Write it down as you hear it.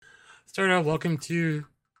start out. Welcome to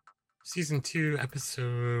season 2,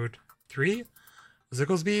 episode 3.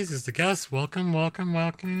 Zigglesbees is the guest. Welcome. Hold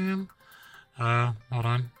on.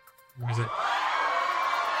 Where is it?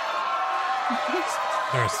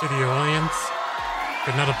 They're a studio audience.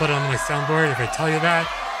 They're not a button on my soundboard. If I tell you that,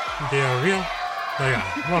 they are real. But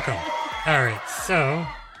yeah, welcome. Alright, so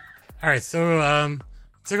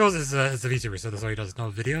Ziggles is a VTuber, so that's why he does no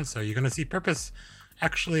video. So you're gonna see Purpose.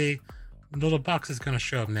 Actually, the little box is gonna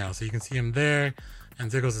show up now, so you can see him there, and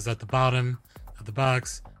Ziggles is at the bottom of the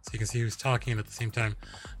box, so you can see who's talking at the same time.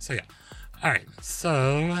 So yeah. Alright,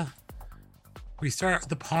 so we start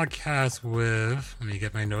the podcast with, let me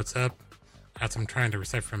get my notes up. As I'm trying to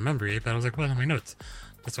recite from memory, but I was like, what are my notes?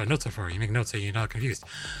 That's what notes are for. You make notes so you're not confused.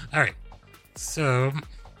 Alright, so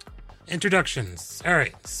introductions.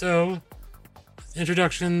 Alright, so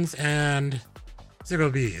introductions and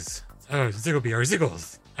Zigglebees. Oh, Zigglebee, or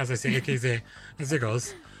Ziggles, as I say, aka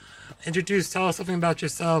Ziggles. Tell us something about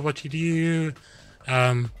yourself, what you do.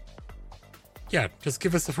 Yeah, just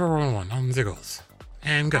give us the 411 on Ziggles.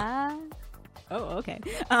 And go. Okay.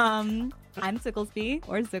 I'm Zigglesbee,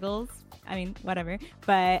 or Ziggles. I mean, whatever.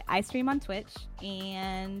 But I stream on Twitch,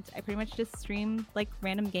 and I pretty much just stream like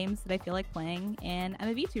random games that I feel like playing. And I'm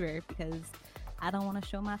a VTuber because I don't want to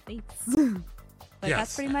show my face. But yes,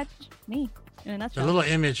 that's pretty much me in a nutshell. The little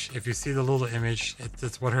image, if you see the little image,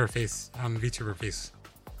 it's what her face on the VTuber face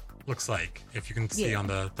looks like. If you can see on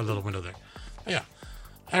the little window there. But yeah.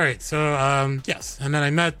 All right. So yes, and then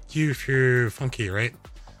I met you through Funky, right?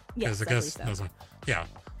 Yes, I guess that was one. Yeah.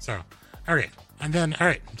 So all right. And then, all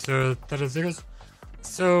right, so that is it.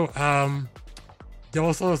 So, you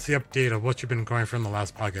also see the update of what you've been going from the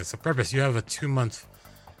last podcast. So, Purpose, you have a 2-month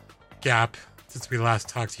gap since we last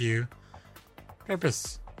talked to you.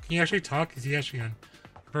 Purpose, can you actually talk? Is he actually on?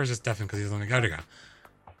 Purpose is deafened because he's on the go.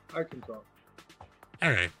 I can talk. All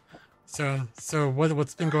right. So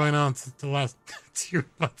what's been going on since the last 2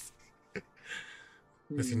 months?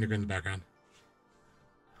 Missing the in the background.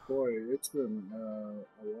 Boy, it's been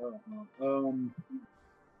a while.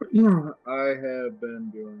 I have been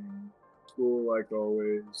doing school like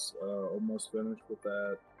always. Almost finished with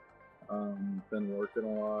that. Been working a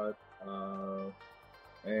lot.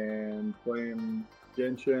 And playing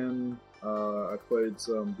Genshin. I played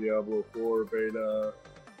some Diablo 4 beta.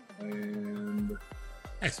 And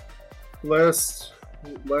nice. Last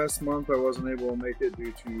month I wasn't able to make it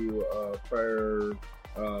due to prior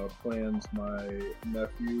plans. My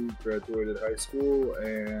nephew graduated high school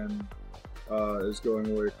and is going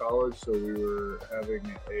away to college, so we were having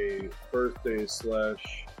a birthday /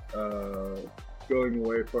 going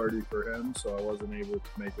away party for him, so I wasn't able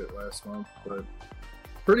to make it last month, but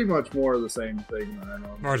pretty much more of the same thing that I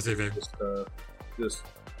know. Just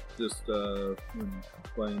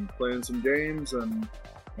playing some games and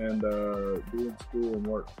doing school and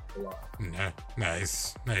work a lot.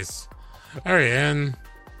 Nice. All right, and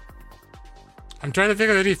I'm trying to think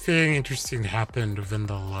of anything interesting happened within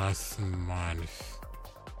the last month.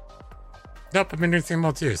 Nope, I've been doing the same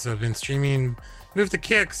well too. So I've been streaming, moved to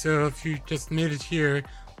Kick. So if you just made it here,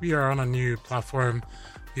 we are on a new platform.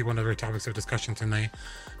 Be one of our topics of discussion tonight.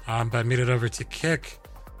 But I made it over to Kick.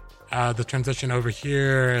 The transition over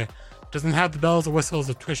here doesn't have the bells and whistles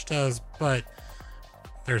that Twitch does, but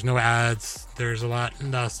there's no ads. There's a lot,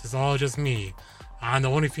 and thus it's all just me. I'm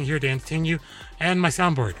the only thing here to entertain you, and my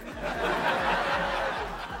soundboard.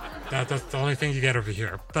 That's the only thing you get over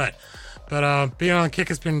here. But being on Kick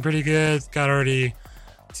has been pretty good. Got already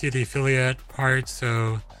to the affiliate part,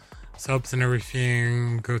 so subs and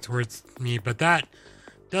everything go towards me. But that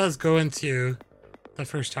does go into the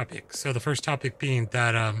first topic. So the first topic being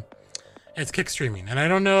that it's Kick streaming, and I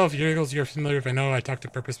don't know if you're familiar with. I know I talked to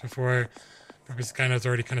Purpose before. Purpose is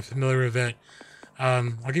already kind of familiar with it.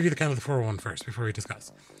 I'll give you the kind of the 401 first before we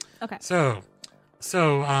discuss. Okay. So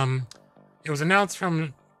it was announced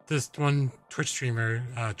from this one Twitch streamer,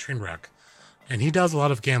 Trainwreck, and he does a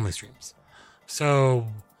lot of gambling streams. So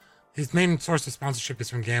his main source of sponsorship is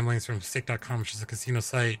from gambling. It's from stake.com, which is a casino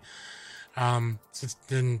site. Since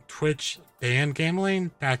then, Twitch banned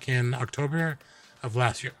gambling back in October of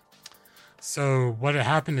last year. So what had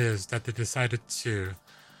happened is that they decided to,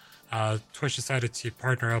 Twitch decided to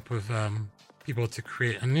partner up with people to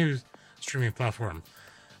create a new streaming platform.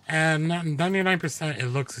 And 99% it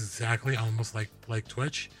looks exactly almost like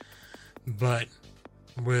Twitch, but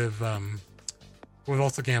with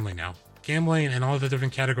also gambling now. Gambling and all the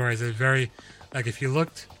different categories is very, like, if you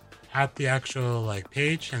looked at the actual like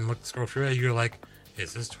page and scroll through it, you're like,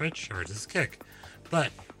 is this Twitch or is this Kick?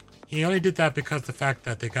 But he only did that because the fact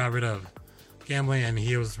that they got rid of gambling, and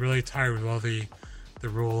he was really tired with all the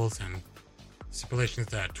rules and stipulations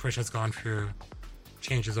that Twitch has gone through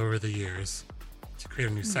changes over the years to create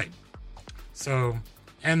a new site. So,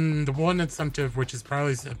 and the one incentive, which is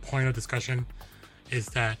probably a point of discussion, is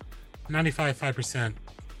that 95%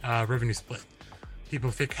 revenue split.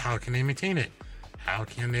 People think, how can they maintain it? How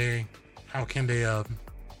can they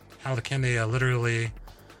literally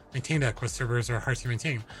maintain that? Because servers are hard to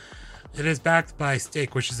maintain. It is backed by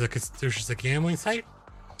Stake, which is a gambling site,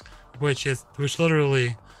 which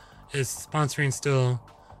literally is sponsoring still.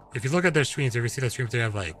 If you look at their streams, if you see their streams, they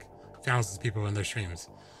have like thousands of people in their streams.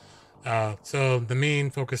 So the main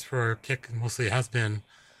focus for Kick mostly has been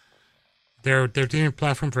they're doing a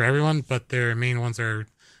platform for everyone, but their main ones are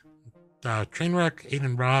Trainwreck,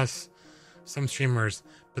 Aiden Ross, some streamers.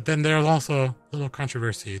 But then there's also a little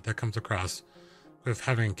controversy that comes across with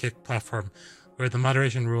having a Kick platform where the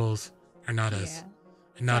moderation rules are not as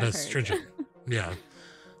stringent. Yeah,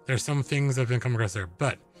 there's some things that have been coming across there.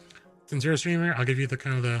 But since you're a streamer, I'll give you the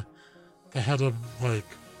kind of the head of like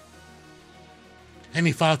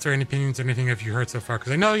any thoughts or any opinions or anything have you heard so far?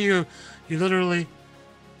 Because I know you probably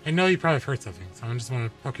have heard something, so I just want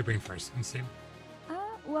to poke your brain first and see.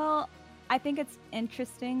 Well, I think it's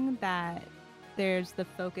interesting that there's the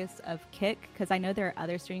focus of Kick, because I know there are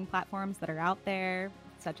other streaming platforms that are out there,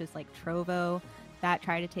 such as like Trovo, that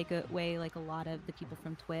try to take away like a lot of the people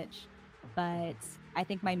from Twitch. But I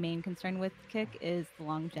think my main concern with Kick is the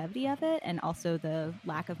longevity of it and also the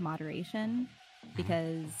lack of moderation,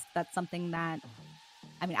 because that's something that,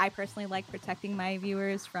 I mean, I personally like protecting my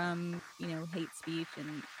viewers from, hate speech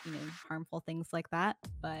and, harmful things like that.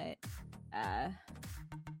 But,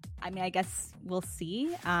 I mean, I guess we'll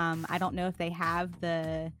see. I don't know if they have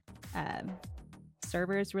the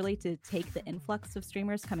servers really to take the influx of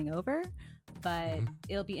streamers coming over, but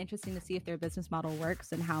it'll be interesting to see if their business model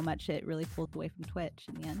works and how much it really pulls away from Twitch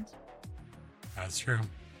in the end. That's true.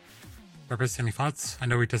 Purpose, any thoughts? I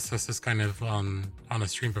know we discussed this kind of on a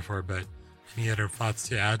stream before, but any other thoughts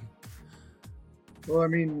to add? Well, I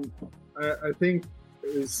mean, I think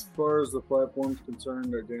as far as the platform's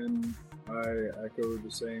concerned, again, I echo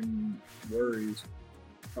the same worries.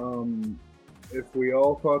 If we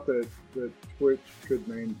all thought that Twitch could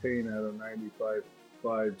maintain at a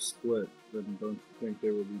 95-5 split, then don't you think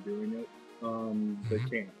they would be doing it? They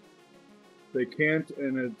can't. They can't,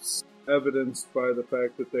 and it's evidenced by the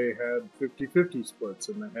fact that they had 50-50 splits,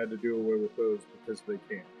 and they had to do away with those because they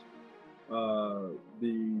can't.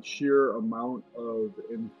 The sheer amount of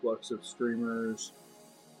influx of streamers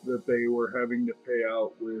that they were having to pay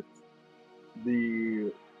out with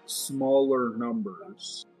the smaller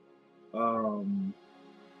numbers,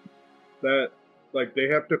 that like they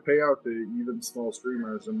have to pay out to even small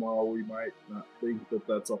streamers, and while we might not think that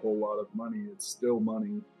that's a whole lot of money, it's still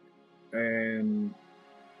money, and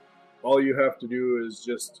all you have to do is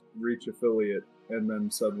just reach affiliate, and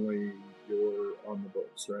then suddenly you're on the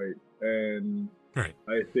books, right? And right.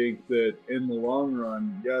 I think that in the long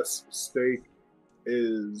run, yes, Stake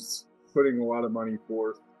is putting a lot of money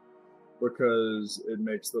forth because it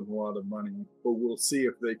makes them a lot of money, but we'll see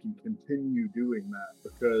if they can continue doing that,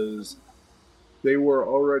 because they were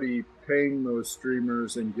already paying those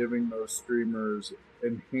streamers and giving those streamers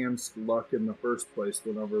enhanced luck in the first place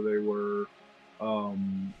whenever they were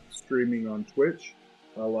streaming on Twitch.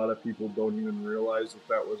 A lot of people don't even realize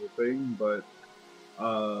that was a thing, but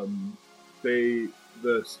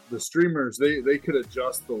the streamers, they could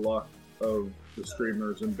adjust the luck of the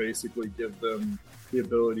streamers and basically give them the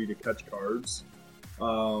ability to catch cards,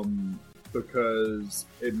 because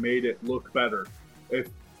it made it look better. If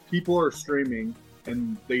people are streaming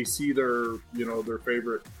and they see their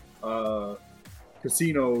favorite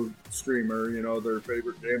casino streamer, their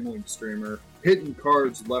favorite gambling streamer hitting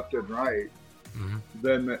cards left and right,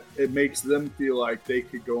 then it makes them feel like they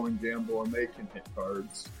could go and gamble and they can hit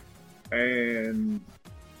cards. And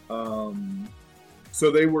so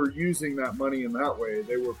they were using that money in that way.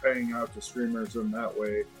 They were paying out to streamers in that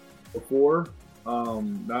way before.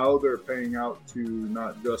 Now they're paying out to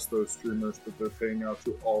not just those streamers, but they're paying out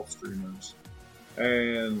to all streamers.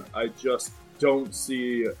 And I just don't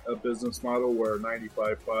see a business model where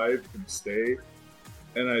 95.5 can stay.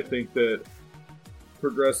 And I think that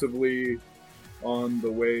progressively on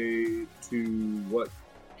the way to what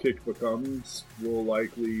Kick becomes will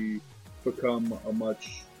likely become a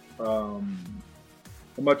much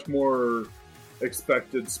more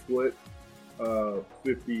expected split,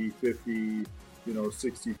 50-50,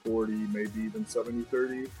 60-40, maybe even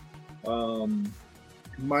 70-30.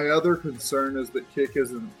 My other concern is that Kick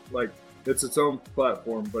isn't it's its own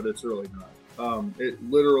platform, but it's really not. It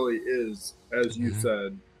literally is, as you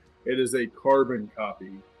said, it is a carbon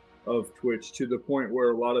copy of Twitch to the point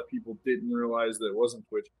where a lot of people didn't realize that it wasn't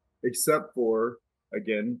Twitch, except for,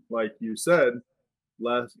 again, like you said,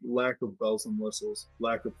 lack of bells and whistles,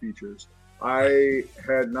 lack of features. I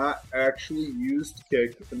had not actually used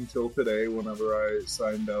Kick until today whenever I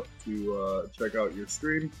signed up to check out your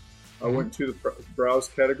stream. I went to the browse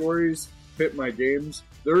categories, hit my games.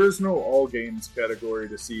 There is no all games category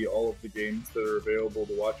to see all of the games that are available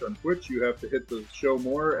to watch on Twitch. You have to hit the show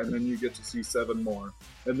more, and then you get to see 7 more.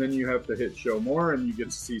 And then you have to hit show more, and you get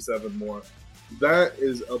to see 7 more. That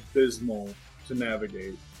is abysmal to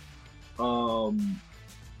navigate.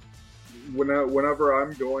 Whenever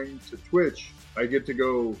I'm going to Twitch, I get to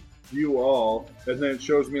go view all, and then it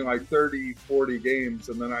shows me like 30, 40 games,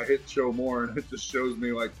 and then I hit show more, and it just shows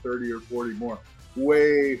me like 30 or 40 more.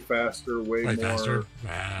 Way faster, way more. Faster?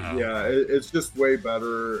 Wow. Yeah, it's just way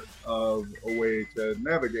better of a way to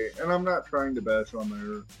navigate. And I'm not trying to bash on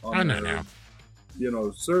their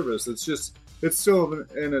service. It's just, it's still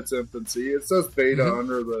in its infancy. It says beta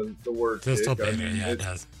under the word. It's still beta, it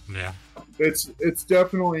does. Yeah. It's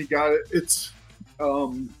definitely got it. It's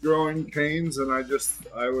growing pains, and I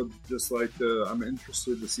would just like to. I'm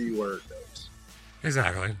interested to see where it goes.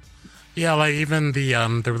 Exactly. Yeah, like even the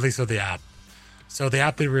release of the app. So the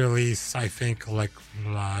app they released, I think, I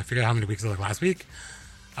forget how many weeks, like last week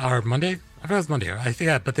or Monday. I think it was Monday. I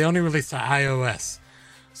forget, but they only released the iOS.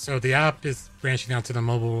 So the app is branching out to the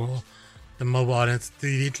mobile audience.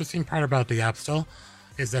 The interesting part about the app still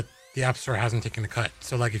is that the App Store hasn't taken a cut.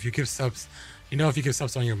 So like if you give subs, if you give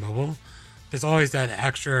subs on your mobile, there's always that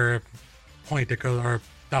extra point that goes, or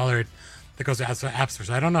dollar that goes to the App Store.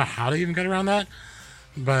 So I don't know how to even get around that,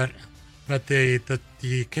 but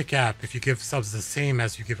the Kick app, if you give subs the same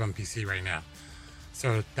as you give on PC right now.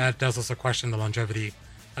 So that does also question the longevity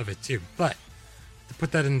of it too. But to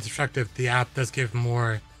put that in perspective, the app does give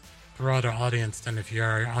more broader audience than if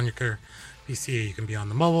you're on your PC. You can be on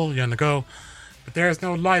the mobile, you're on the go, but there is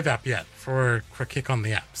no live app yet for Kick on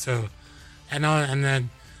the app. So, and then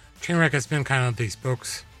Trainwreck has been kind of the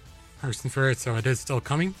spokesperson for it, so it is still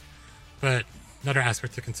coming. But another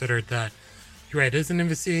aspect to consider that you're right, it is an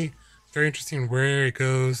infancy. Very interesting where it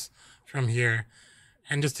goes from here.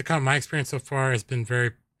 And just to count, my experience so far has been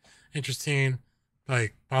very interesting.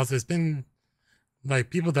 Like, positive. It's been, like,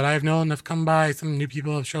 people that I've known have come by. Some new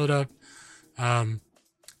people have showed up.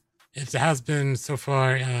 It has been, so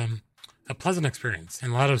far, a pleasant experience.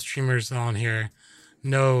 And a lot of streamers on here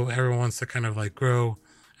know everyone wants to kind of, like, grow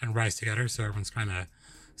and rise together. So everyone's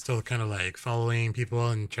still kind of, like, following people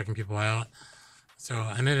and checking people out. So,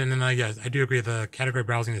 and then yes, I do agree the category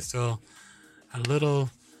browsing is still a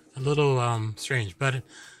little strange, but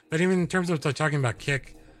even in terms of talking about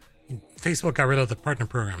Kick, Facebook got rid of the partner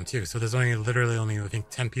program too. So there's literally only I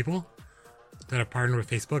think 10 people that are partnered with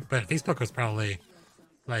Facebook, but Facebook was probably,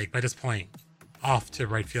 like, by this point off to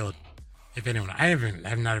right field, if anyone. I don't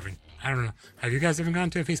know. Have you guys ever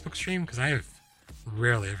gone to a Facebook stream? Because I have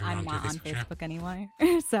rarely ever gone to a Facebook stream. I'm not on Facebook anymore,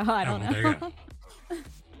 so I don't know.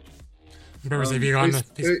 have you gone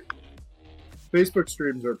to Facebook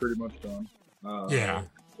streams are pretty much gone. Yeah.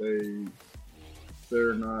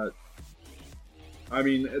 They're not. I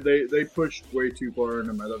mean, they pushed way too far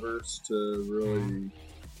into metaverse to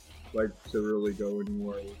really go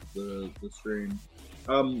anywhere with the stream.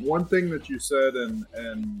 One thing that you said, and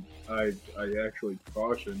I actually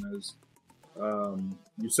caution is,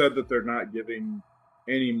 you said that they're not giving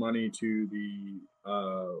any money to the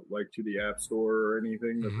to the App Store or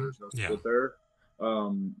anything. That there's no split there.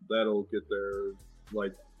 That'll get there,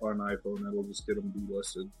 like on iPhone. That'll just get them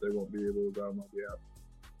delisted. They won't be able to download the app.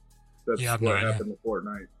 That's what happened to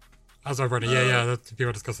Fortnite. I was over it.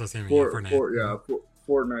 People discuss the same thing. Fortnite.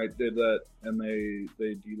 Fortnite did that, and they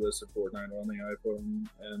delisted Fortnite on the iPhone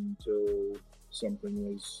until something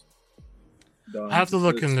was done. I have to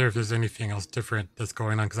look in there if there's anything else different that's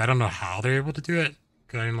going on, because I don't know how they're able to do it.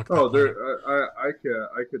 I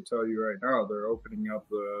could tell you right now, they're opening up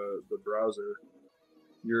the browser.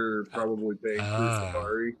 You're probably paying through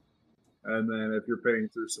Safari, and then if you're paying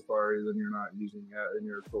through Safari, then you're not using that, and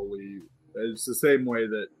you're totally. It's the same way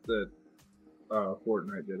that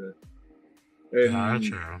Fortnite did it. And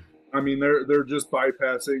gotcha. I mean, they're just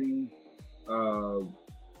bypassing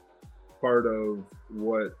part of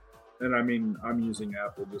what, and I mean, I'm using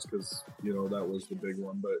Apple just because that was the big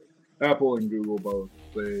one, but Apple and Google both.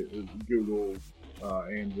 Google,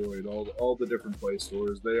 Android, all the different Play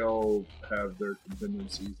stores, they all have their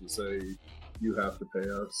contingencies that say you have to pay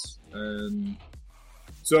us, and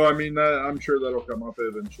so I mean I'm sure that'll come up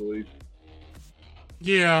eventually.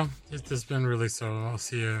 Yeah, it's just been released, so I'll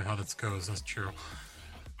see how this goes. That's true.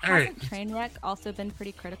 All right. Hasn't Trainwreck also been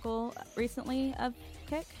pretty critical recently of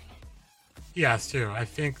Kick? Yes, too. I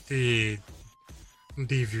think the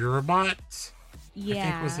viewer bot, I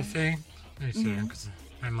think was the thing. Let me see, because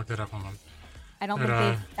I haven't looked it up on them. I don't But,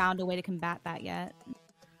 think they've found a way to combat that yet.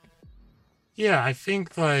 Yeah, I think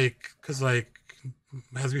because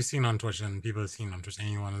as we've seen on Twitch and people have seen on Twitch,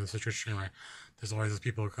 anyone who's a Twitch streamer, there's always those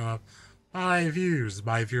people who come up, buy viewers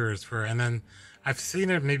for, and then I've seen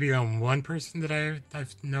it maybe on one person that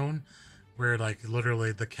I've known, where like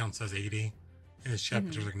literally the count says 80 in his chat,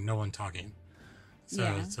 but there's like no one talking.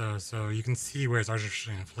 So you can see where it's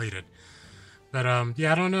artificially inflated. But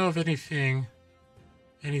yeah, I don't know if anything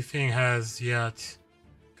has yet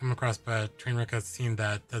come across, but Trainwreck has seen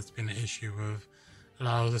that's been an issue with a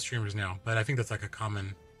lot of the streamers now. But I think that's like a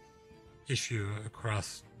common issue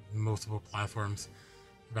across multiple platforms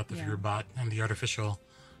about the viewer bot and the artificial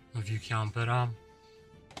view count. But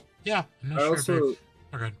yeah, I'm not sure.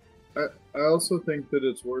 Okay. I also think that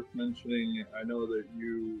it's worth mentioning. I know that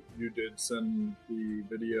you did send the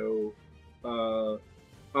video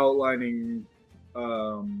outlining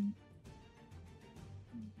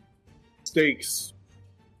stakes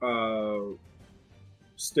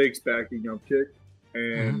backing up kick,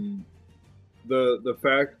 and the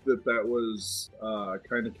fact that was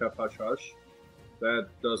kind of kept hush hush, that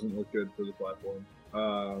doesn't look good for the platform.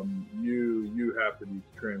 You have to be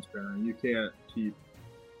transparent. You can't keep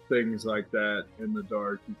things like that in the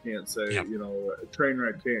dark. You can't say,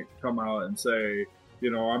 Trainwreck can't come out and say,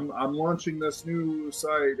 I'm launching this new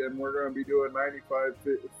site and we're going to be doing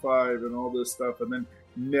 95.5 and all this stuff, and then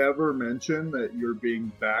never mention that you're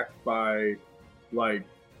being backed by like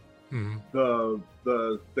the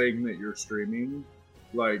thing that you're streaming.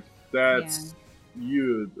 Like that's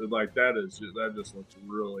that just looks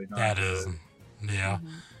really not that good. Is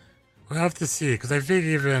we'll have to see, because I think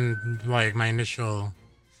even like my initial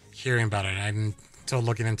hearing about it, I'm still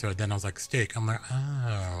looking into it, then I was like, steak, I'm like,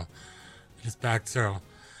 oh, it's back. So,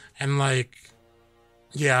 and like,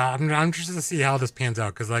 yeah, I'm interested to see how this pans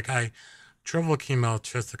out, because like Trovo came out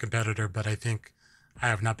just a competitor, but I think I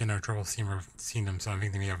have not been a Trovo streamer, seen them, so I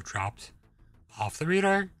think they may have dropped off the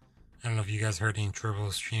radar. I don't know if you guys heard any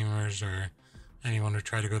Trovo streamers or anyone who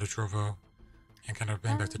tried to go to Trovo and kind of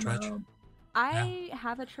bring back to Twitch. I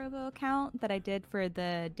have a Trovo account that I did for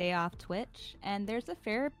the day off Twitch, and there's a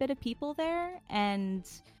fair bit of people there. And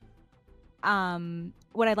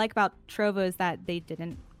what I like about Trovo is that they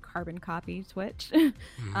didn't carbon copy Twitch.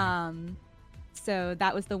 So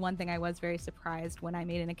that was the one thing I was very surprised when I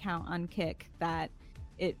made an account on Kick, that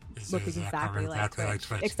it looked exactly like Twitch,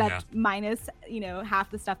 except minus,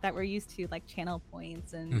 half the stuff that we're used to, like channel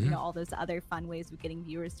points and all those other fun ways of getting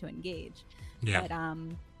viewers to engage. Yeah. But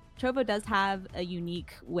Trovo does have a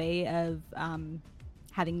unique way of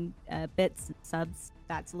having bits, subs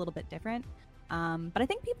that's a little bit different. But I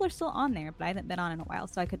think people are still on there, but I haven't been on in a while,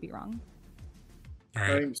 so I could be wrong. All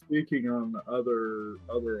right. I'm speaking on other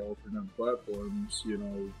alternate platforms.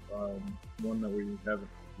 One that we haven't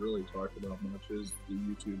really talked about much is the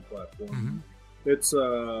YouTube platform. It's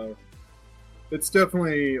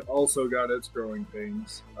definitely also got its growing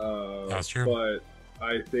pains. That's true. But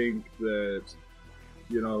I think that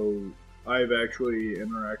I've actually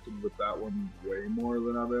interacted with that one way more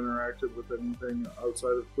than I've interacted with anything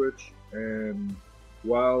outside of Twitch. And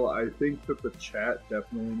while I think that the chat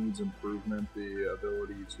definitely needs improvement, the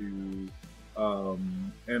ability to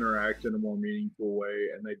interact in a more meaningful way,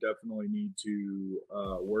 and they definitely need to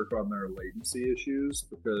work on their latency issues,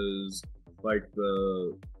 because like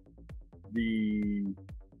the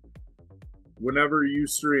whenever you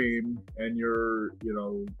stream and you're,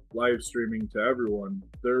 live streaming to everyone,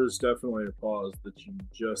 there's definitely a pause that you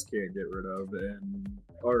just can't get rid of,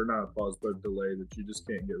 or not a pause, but a delay that you just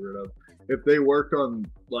can't get rid of. If they worked on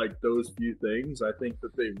like those few things, I think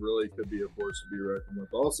that they really could be a force to be reckoned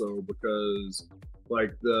with also, because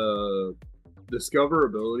like the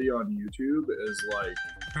discoverability on YouTube is like,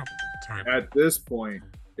 at this point,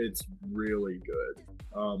 it's really good.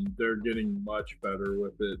 They're getting much better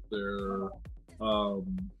with it. They're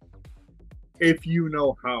if you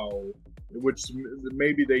know how, which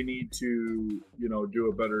maybe they need to, do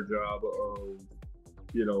a better job of,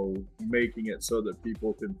 making it so that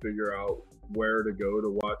people can figure out where to go to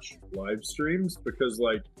watch live streams, because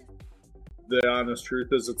like the honest truth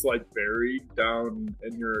is it's like buried down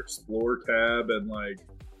in your explore tab, and like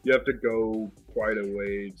you have to go quite a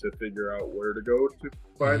way to figure out where to go to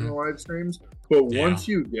find the live streams. But once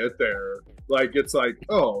you get there, like it's like,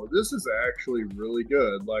 oh, this is actually really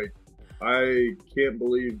good. Like I can't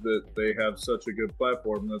believe that they have such a good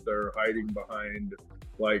platform that they're hiding behind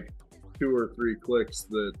like 2 or 3 clicks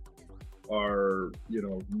that are,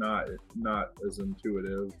 not as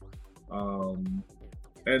intuitive.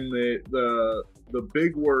 And the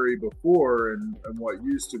big worry before, and what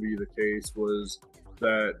used to be the case, was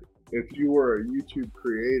that if you were a YouTube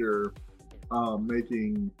creator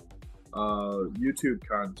making YouTube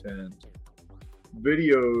content,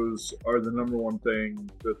 videos are the number one thing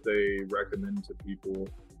that they recommend to people,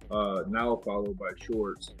 now followed by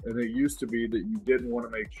shorts. And it used to be that you didn't want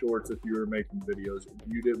to make shorts if you were making videos.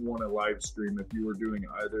 You didn't want to live stream if you were doing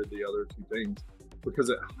either of the other two things, because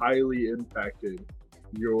it highly impacted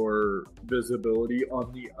your visibility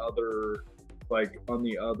on the other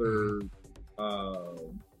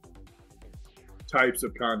types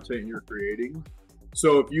of content you're creating.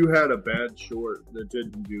 So if you had a bad short that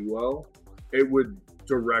didn't do well, it would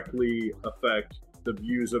directly affect the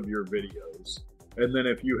views of your videos. And then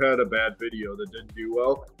if you had a bad video that didn't do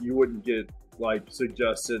well, you wouldn't get like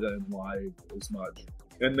suggested and live as much.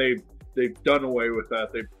 And they've done away with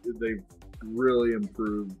that. They've really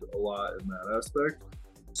improved a lot in that aspect.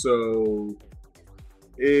 So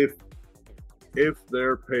if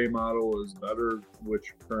their pay model is better,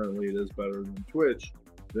 which currently it is better than Twitch,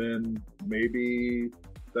 then maybe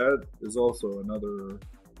that is also another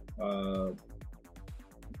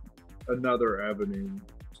avenue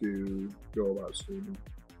to go about streaming.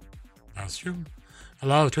 That's true. A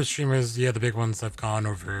lot of Twitch streamers, the big ones have gone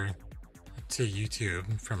over to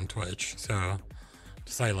YouTube from Twitch. So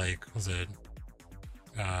just was it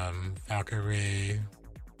Valkyrie,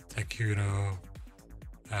 Taikudo,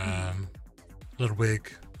 Little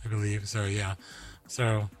Wig, I believe. So yeah,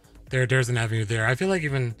 so there's an avenue there. I feel like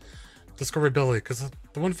even discoverability, because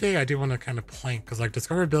the one thing I do want to kind of plank, because like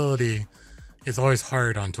discoverability is always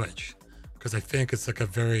hard on Twitch, because I think it's like a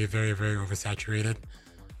very, very, very oversaturated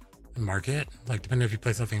market. Like depending if you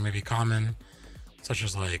play something maybe common, such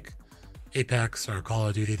as like Apex or Call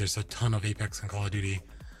of Duty, there's a ton of Apex and Call of Duty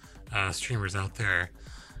streamers out there,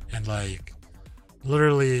 and like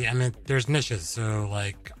literally, I mean, there's niches. So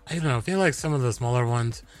like, I don't know, I feel like some of the smaller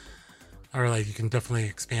ones are like, you can definitely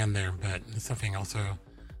expand there, but it's something also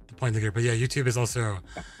to point here. But yeah, YouTube is also,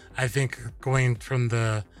 I think, going from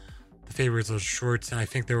the favorites of shorts. And I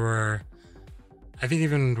think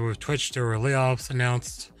even with Twitch, there were layoffs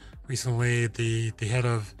announced recently. The head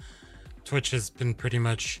of Twitch has been pretty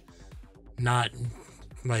much not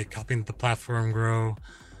like helping the platform grow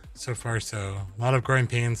so far. So a lot of growing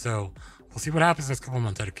pains. So we'll see what happens next couple of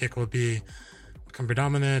months. Kick will become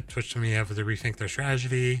predominant. Twitch may have to rethink their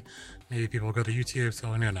strategy. Maybe people will go to YouTube. So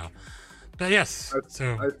I don't know. But yes.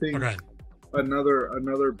 I think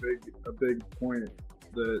another big point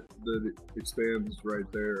that expands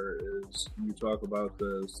right there is, you talk about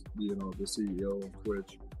this, the CEO of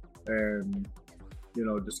Twitch and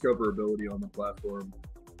discoverability on the platform.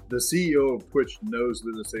 The CEO of Twitch knows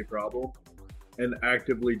that it's a problem and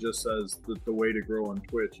actively just says that the way to grow on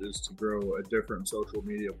Twitch is to grow a different social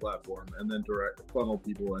media platform and then direct funnel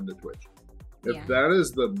people into Twitch. If that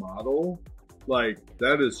is the model, like,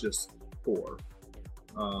 that is just poor.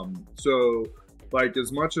 So like,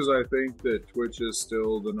 as much as I think that Twitch is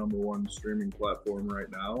still the number one streaming platform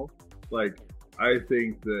right now, like, I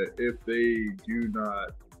think that if they do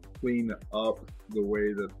not clean up the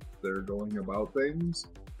way that they're going about things,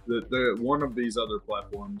 that one of these other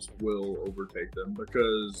platforms will overtake them,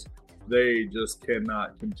 because they just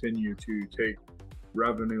cannot continue to take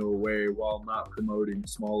revenue away while not promoting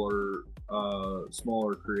smaller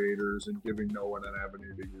creators and giving no one an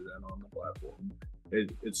avenue to get in on the platform.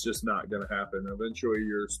 It's just not going to happen. Eventually,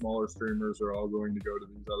 your smaller streamers are all going to go to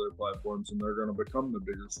these other platforms, and they're going to become the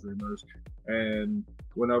bigger streamers. And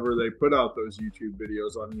whenever they put out those YouTube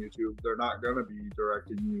videos on YouTube, they're not going to be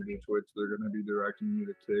directing you to Twitch. They're going to be directing you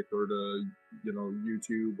to Kick or to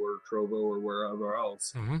YouTube or Trovo or wherever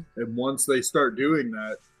else. Mm-hmm. And once they start doing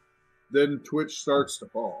that, then Twitch starts to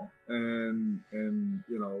fall. And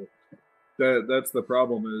that's the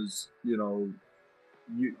problem is,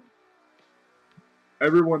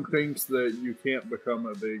 everyone thinks that you can't become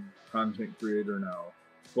a big content creator now,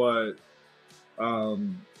 but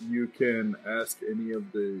you can ask any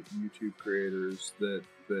of the YouTube creators that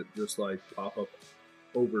just like pop up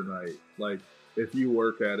overnight. Like, if you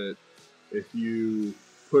work at it, if you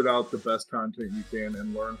put out the best content you can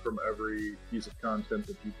and learn from every piece of content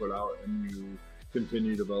that you put out, and you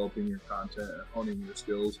continue developing your content and honing your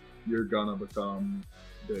skills, you're gonna become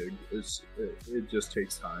big. It just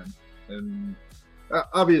takes time, and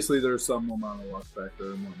obviously there's some amount of luck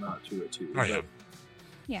factor and whatnot to it too. Oh, yeah.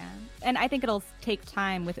 Yeah, and I think it'll take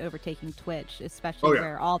time with overtaking Twitch, especially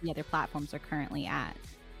where all the other platforms are currently at.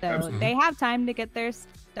 So Absolutely. They have time to get their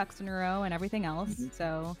ducks in a row and everything else. Mm-hmm.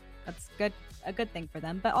 So that's good a good thing for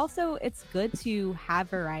them. But also, it's good to have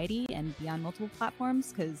variety and be on multiple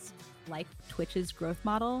platforms because, like Twitch's growth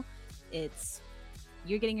model, it's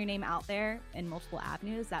you're getting your name out there in multiple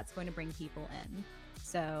avenues. That's going to bring people in.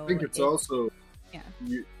 So I think it's also yeah.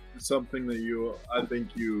 Something that I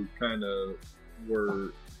think you kind of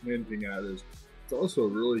were hinting at is it's also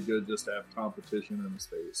really good just to have competition in a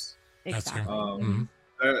space. Exactly.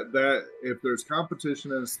 That if there's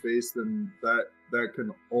competition in a space, then that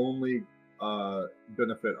can only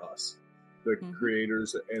benefit us, the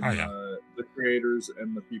creators and the creators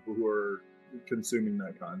and the people who are consuming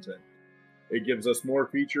that content. It gives us more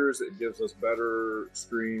features. It gives us better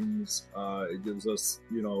streams. It gives us,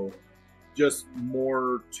 just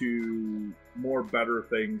more better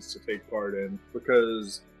things to take part in.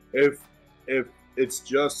 Because if it's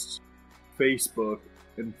just Facebook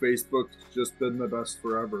and Facebook's just been the best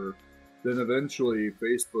forever, then eventually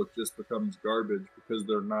Facebook just becomes garbage because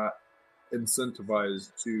they're not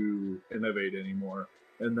incentivized to innovate anymore,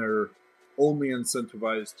 and they're only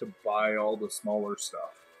incentivized to buy all the smaller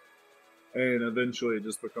stuff. And eventually it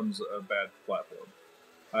just becomes a bad platform.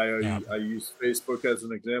 I use Facebook as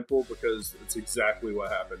an example because it's exactly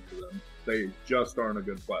what happened to them. They just aren't a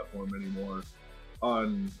good platform anymore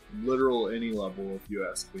on literal any level, if you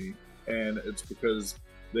ask me. And it's because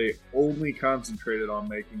they only concentrated on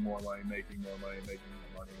making more money, and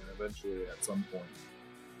eventually at some point,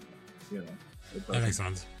 that makes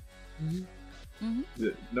sense.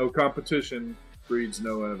 No competition breeds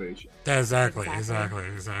no innovation. Exactly.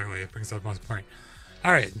 It brings up one point.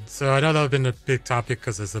 All right, so I know that would have been a big topic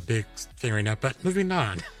because it's a big thing right now, but moving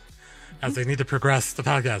on, as I need to progress the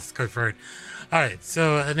podcast going forward. All right,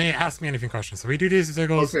 so and they ask me anything questions. So we do these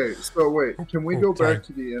Ziggles. Okay, so wait, can we go back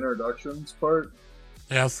to the introductions part?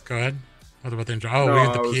 Yes, go ahead. What about the intro? Oh, no, we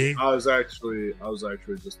had the P. I was actually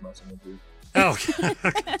just messing with you. Oh,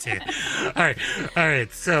 okay. All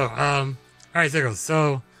right. So, all right, Ziggles.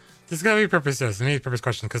 So this is gonna be purpose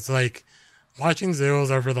question because like watching Ziggles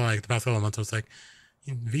over the past couple of months, I was like,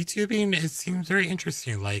 VTubing, it seems very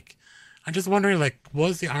interesting. Like, I'm just wondering, like, what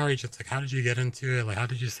was the origins? Like, how did you get into it? Like, how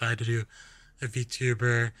did you decide to do a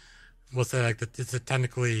VTuber? Was it like is it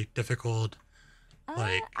technically difficult?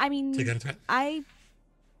 Like, I mean, to get into it?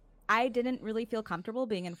 I didn't really feel comfortable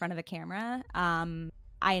being in front of a camera.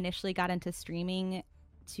 I initially got into streaming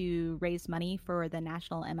to raise money for the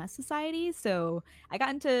National MS Society. So I got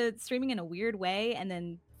into streaming in a weird way and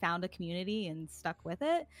then found a community and stuck with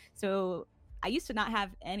it. So I used to not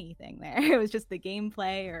have anything there. It was just the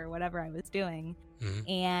gameplay or whatever I was doing.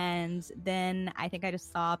 And then I think I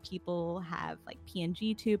just saw people have like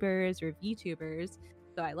PNG tubers or VTubers.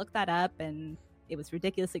 So I looked that up and it was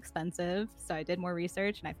ridiculously expensive. So I did more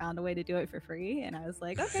research and I found a way to do it for free. And I was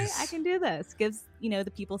like, okay, I can do this. Gives,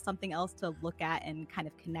 the people something else to look at and kind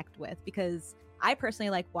of connect with. Because I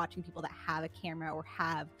personally like watching people that have a camera or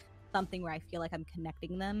have something where I feel like I'm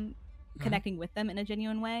connecting with them in a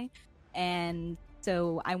genuine way. And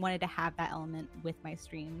so I wanted to have that element with my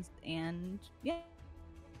streams. And yeah.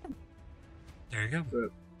 There you go.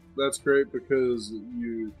 That's great because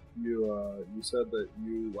you said that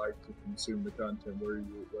you like to consume the content where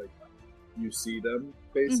you see them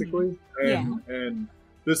basically, and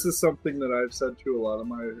this is something that I've said to a lot of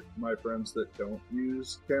my friends that don't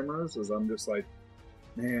use cameras. Is I'm just like,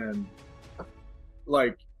 man,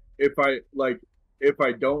 like if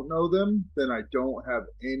I don't know them, then I don't have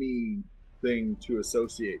anything to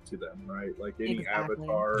associate to them, right? Like any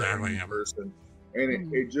avatar, any person.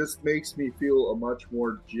 And it just makes me feel a much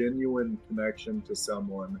more genuine connection to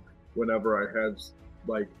someone whenever I have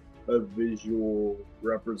like a visual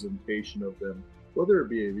representation of them, whether it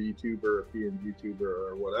be a VTuber, a PNG tuber,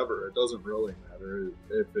 or whatever. It doesn't really matter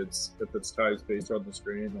if it's Ty's face on the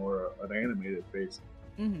screen or an animated face.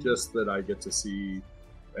 Just that I get to see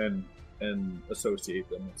and associate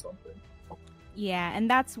them with something. Yeah, and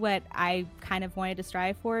that's what I kind of wanted to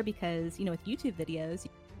strive for because, with YouTube videos,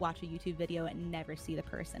 watch a YouTube video and never see the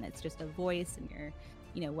person. It's just a voice and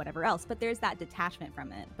your, whatever else. But there's that detachment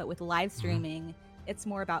from it. But with live streaming, it's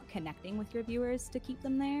more about connecting with your viewers to keep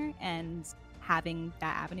them there. And having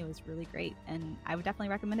that avenue is really great. And I would definitely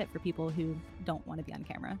recommend it for people who don't want to be on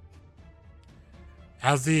camera.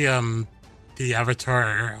 How's the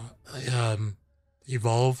avatar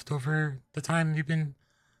evolved over the time you've been?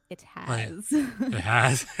 It has. It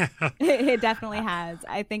has. It definitely has.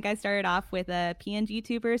 I think I started off with a PNG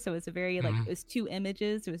tuber, so it's a very it was 2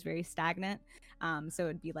 images. It was very stagnant. So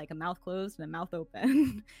it'd be like a mouth closed and a mouth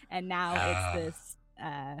open, and now it's this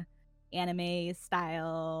anime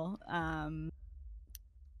style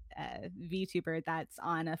VTuber that's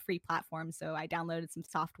on a free platform. So I downloaded some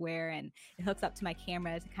software and it hooks up to my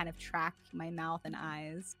camera to kind of track my mouth and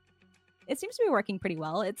eyes. It seems to be working pretty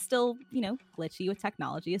well. It's still, glitchy with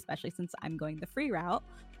technology, especially since I'm going the free route.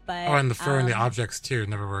 But and the throwing the objects too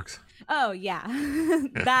never works. Oh yeah,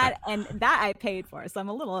 that I paid for, so I'm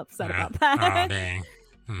a little upset about that. Oh dang!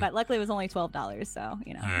 But luckily, it was only $12, so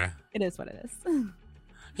it is what it is.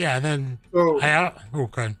 Yeah, and then So, go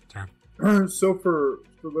ahead. Sorry. So for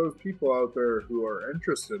those people out there who are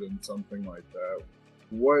interested in something like that,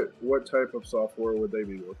 what type of software would they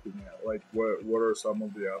be looking at? Like, what are some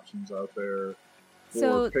of the options out there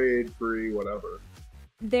for paid, free, whatever?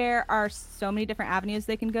 There are so many different avenues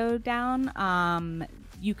they can go down.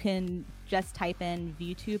 You can just type in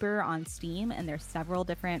VTuber on Steam, and there's several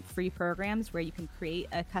different free programs where you can create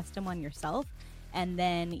a custom one yourself and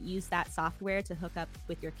then use that software to hook up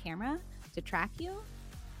with your camera to track you.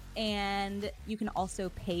 And you can also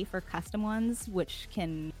pay for custom ones, which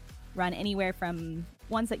can run anywhere from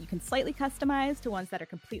ones that you can slightly customize to ones that are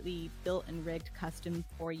completely built and rigged custom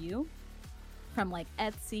for you. From like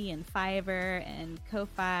Etsy and Fiverr and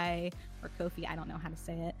Ko-Fi or Ko-fi, I don't know how to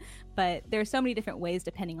say it, but there are so many different ways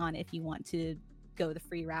depending on if you want to go the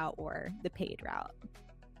free route or the paid route.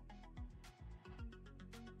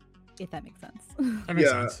 If that makes sense. That makes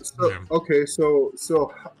sense. So, okay,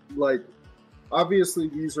 so like obviously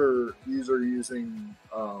these are using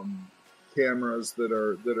cameras that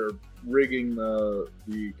are rigging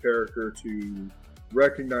the character to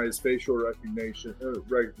recognize facial recognition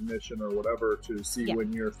or whatever to see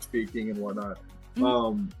when you're speaking and whatnot.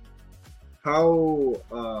 Mm-hmm.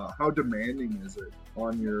 How demanding is it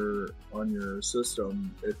on your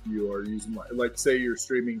system if you are using like say you're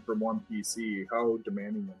streaming from one PC? How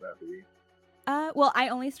demanding would that be? Well, I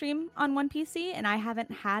only stream on one PC and I haven't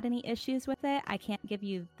had any issues with it. I can't give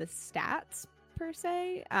you the stats per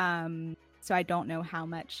se, so I don't know how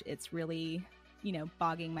much it's really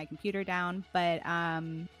bogging my computer down, but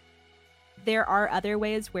there are other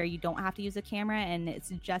ways where you don't have to use a camera and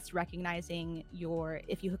it's just recognizing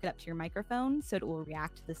if you hook it up to your microphone so it will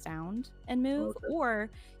react to the sound and move. Okay. Or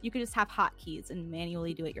you could just have hotkeys and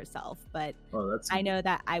manually do it yourself, but I know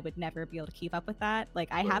that I would never be able to keep up with that.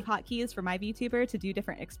 Like I have hotkeys for my VTuber to do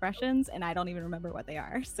different expressions and I don't even remember what they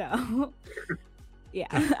are, so yeah.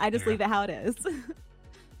 I just leave it how it is.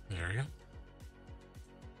 There you go.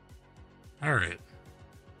 All right.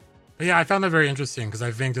 But yeah, I found that very interesting because I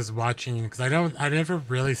think just watching, because I never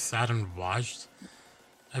really sat and watched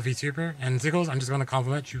a VTuber. And Ziggles, I'm just going to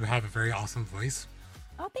compliment you. Have a very awesome voice.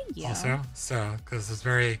 Oh, thank you. Also, so because it's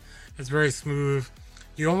very smooth.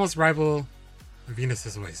 You almost rival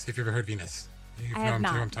Venus's voice. If you've ever heard Venus, I have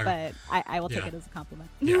not, but I will take it as a compliment.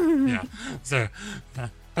 Yeah. So, but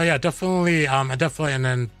yeah, definitely, and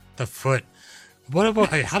then the foot. What about?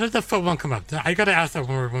 How did the foot one come up? I gotta ask that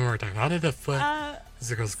when we're talking. How did the foot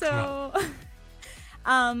Ziggles come up?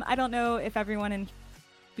 I don't know if everyone in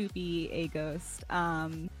Spoopy a ghost,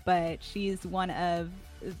 but she's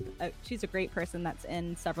she's a great person that's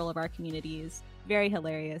in several of our communities. Very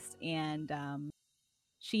hilarious, and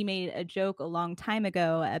she made a joke a long time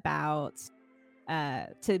ago about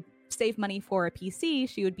to save money for a PC,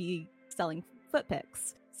 she would be selling foot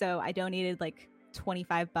pics. So I donated like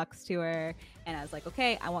 $25 to her and I was like,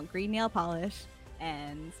 okay, I want green nail polish,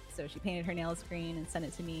 and so she painted her nails green and sent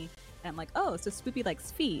it to me, and I'm like, oh, so Spoopy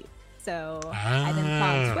likes feet. So I then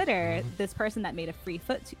saw on Twitter this person that made a free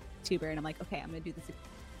foot tuber, and I'm like, okay, I'm gonna do this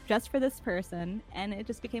just for this person, and it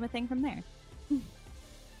just became a thing from there.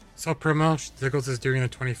 So promo, Ziggles is doing a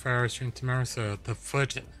 24-hour stream tomorrow, so the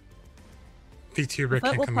foot VTuber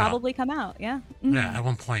can will come probably come out, yeah. Mm-hmm. Yeah, at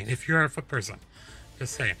one point, if you're a foot person.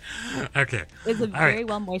 Just saying. Okay. It's a very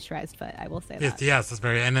well moisturized foot, I will say that. Yes, it's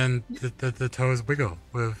very. And then the toes wiggle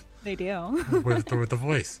with. They do. with the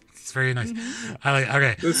voice. It's very nice. Mm-hmm. I like.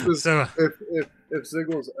 Okay. This is so if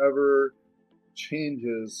Ziggles ever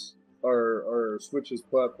changes or switches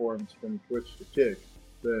platforms from Twitch to Kick,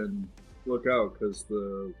 then look out because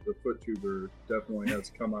the foot tuber definitely has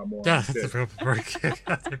to come out more. Yeah, that's a real Kick.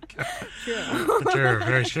 True.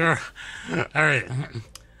 Very sure. All right.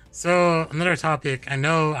 So, another topic. I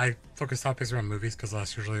know I focus topics around movies because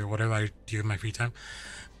that's usually whatever I do in my free time.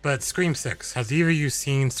 But Scream 6. Has either of you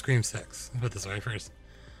seen Scream 6? I'll put this way first.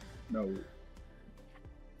 No.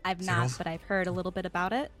 I've not, but I've heard a little bit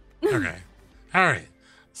about it. Okay. All right.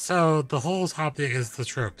 So, the whole topic is the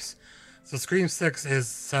tropes. So, Scream 6 is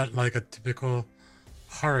set like a typical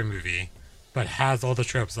horror movie, but has all the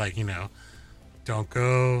tropes like, don't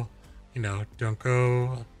go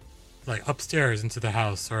like upstairs into the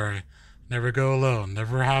house, or never go alone,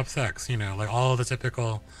 never have sex, like all the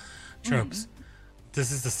typical tropes.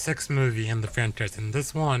 this is the 6th movie in the franchise, and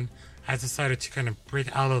this one has decided to kind of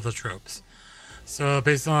break out of the tropes. So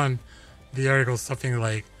based on the article, something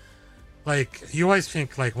like you always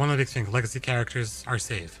think like one of the big things, legacy characters are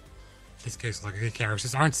safe. In this case, legacy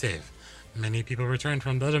characters aren't safe. Many people returned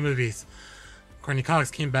from the other movies. Courtney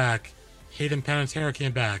Cox came back. Hayden Panettiere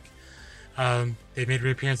came back. They made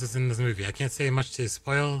reappearances in this movie. I can't say much to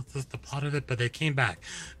spoil the plot of it, but they came back.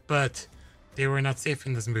 But they were not safe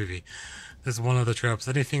in this movie. This is one of the tropes.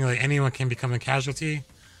 Anything like anyone can become a casualty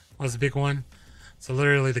was a big one. So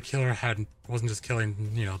literally, the killer wasn't just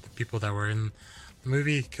killing the people that were in the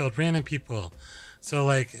movie. He killed random people. So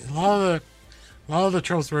like a lot of the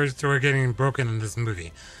tropes were getting broken in this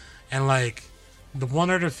movie, and like the one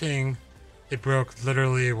other thing it broke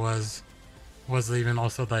literally was even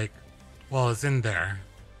also like, well, it's in there,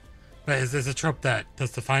 but it's a trope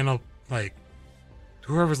that's the final, like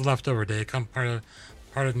whoever's left over, they become part of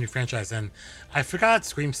the new franchise. And I forgot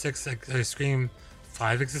Scream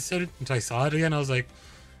 5 existed until I saw it again. I was like,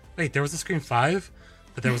 wait, there was a Scream 5,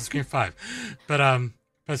 but there was a Scream 5, but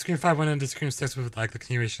Scream 5 went into Scream 6 with like the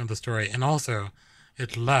continuation of the story, and also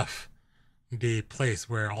it left the place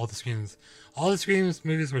where all the Screams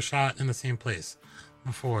movies were shot in the same place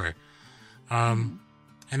before.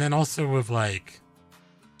 And then also with like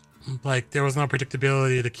there was no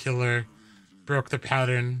predictability. The killer broke the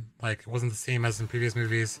pattern. Like it wasn't the same as in previous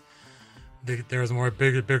movies. There was more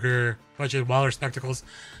bigger budget, wilder spectacles.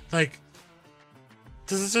 Like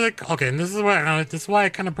this is like okay, and this is why I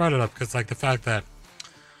kind of brought it up, because like the fact that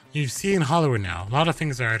you see in Hollywood now, a lot of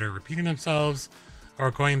things are either repeating themselves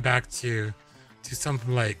or going back to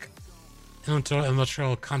something like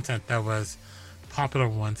intellectual content that was popular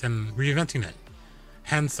once and reinventing it.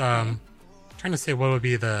 Hence, trying to say what would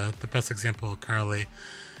be the best example currently,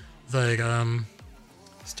 like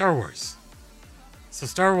Star Wars. So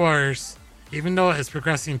Star Wars, even though it's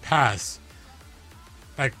progressing past,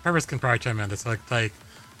 like Purpose can probably chime in this, like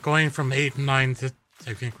going from 8 and 9 to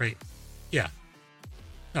I think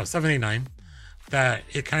 7, 8, 9, that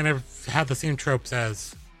it kind of had the same tropes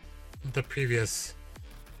as the previous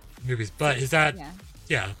movies. But is that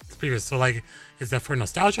the previous? So like, is that for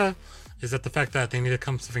nostalgia? Is that the fact that they need to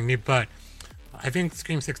come something new? But I think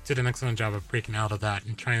Scream 6 did an excellent job of breaking out of that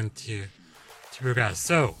and trying to progress.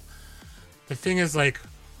 So the thing is, like,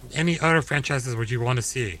 any other franchises would you want to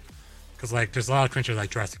see? Because like there's a lot of franchises,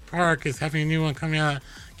 like Jurassic Park is having a new one coming out.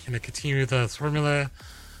 Can they continue the formula?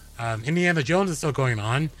 Indiana Jones is still going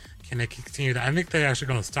on. Can they continue that? I think they're actually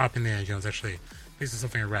going to stop Indiana Jones, actually, based on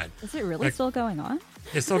something I read. Is it really still going on?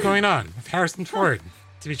 It's still going on with Harrison Ford,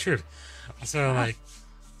 to be true. So like,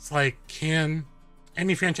 it's like, can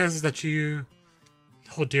any franchises that you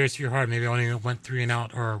hold dear to your heart, maybe only went 3 and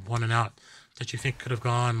out or 1 and out, that you think could have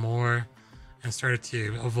gone more and started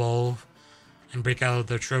to evolve and break out of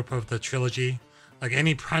the trope of the trilogy? Like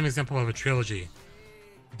any prime example of a trilogy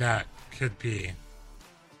that could be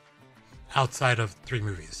outside of 3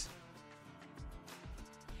 movies.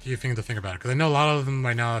 Do you think about it? Because I know a lot of them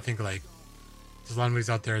right now. I think like there's a lot of movies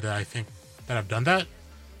out there that I think that have done that.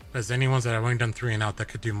 But is there any ones that have only done 3 and out that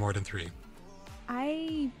could do more than 3?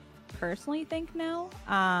 I personally think no.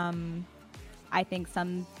 I think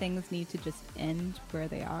some things need to just end where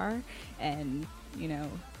they are, and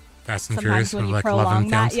Fast and Furious with like 11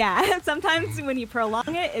 films. Yeah, sometimes when you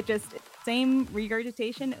prolong it, it just same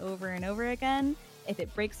regurgitation over and over again. If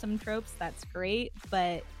it breaks some tropes, that's great,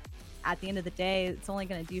 but at the end of the day, it's only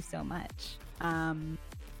going to do so much. And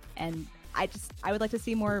I would like to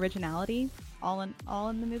see more originality all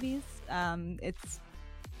in the movies.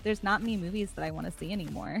 There's not many movies that I want to see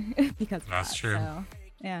anymore because that's true. So,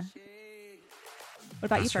 yeah. What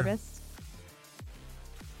about you, Purpose?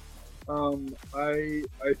 I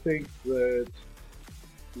think that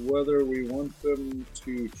whether we want them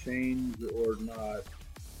to change or not,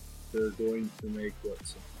 they're going to make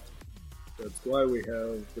what's. That's why we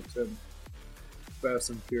have the 10th Fast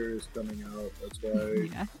and Furious coming out. That's why,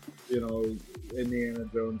 Indiana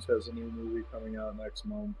Jones has a new movie coming out next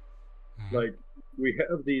month. Like, we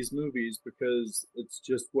have these movies because it's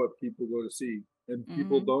just what people go to see. And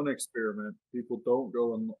people don't experiment. People don't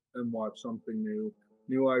go and watch something new.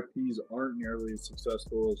 New IPs aren't nearly as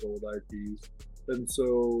successful as old IPs. And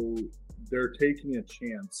so they're taking a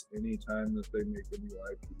chance anytime that they make a new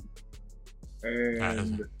IP.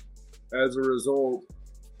 And as a result,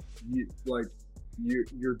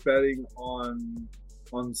 you're betting on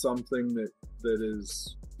something that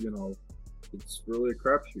is, it's really a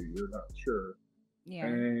crapshoot. You're not sure. Yeah.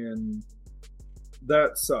 And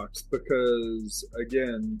that sucks because,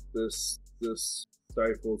 again, this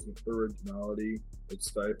stifles originality. It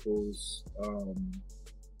stifles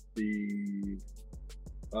the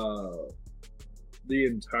the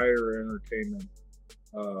entire entertainment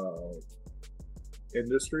uh,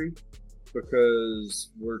 industry because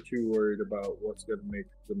we're too worried about what's going to make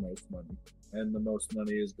the most money. And the most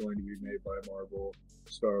money is going to be made by Marvel,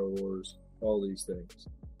 Star Wars, all these things.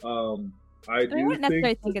 I don't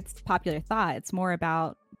necessarily think it's popular thought. It's more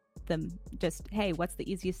about them just, hey, what's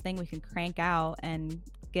the easiest thing we can crank out and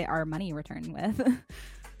get our money returned with?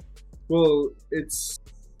 Well,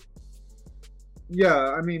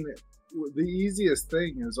 I mean, the easiest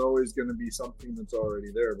thing is always going to be something that's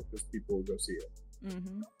already there because people will go see it.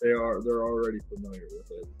 Mm-hmm. They're already familiar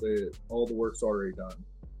with it. All the work's already done.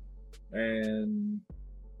 And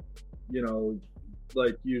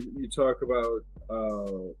like you talk about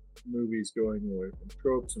movies going away from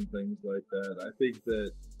tropes and things like that. I think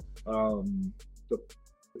that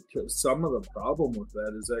some of the problem with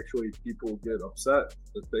that is actually people get upset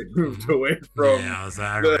that they moved away from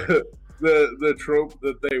the trope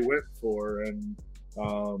that they went for, and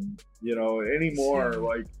anymore.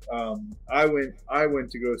 Like I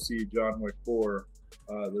went to go see John Wick 4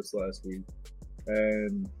 this last week,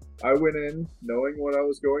 and I went in knowing what I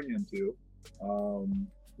was going into.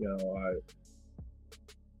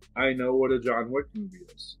 I know what a John Wick movie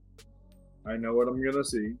is. I know what I'm gonna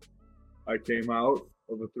see. I came out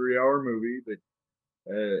of a 3-hour movie that,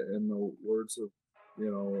 in the words of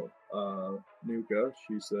Nuka,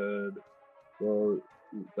 she said, "Well,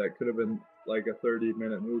 that could have been like a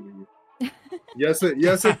 30-minute movie." Yes, it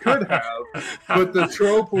could have. But the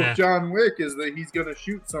trope with John Wick is that he's going to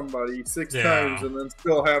shoot somebody 6 times and then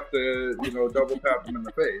still have to, double tap him in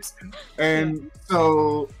the face. And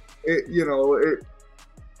so,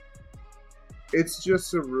 it's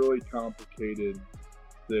just a really complicated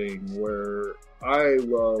thing where I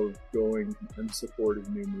love going and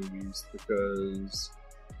supporting new movies because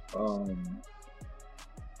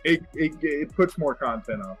it puts more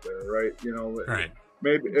content out there, right? Right.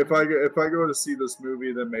 Maybe if I go to see this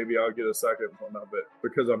movie, then maybe I'll get a second one of it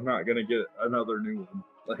because I'm not gonna get another new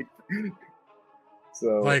one. It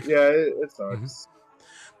sucks. Mm-hmm.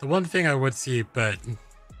 The one thing I would see, but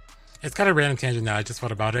it's kind of random tangent now. I just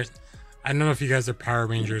thought about it. I don't know if you guys are Power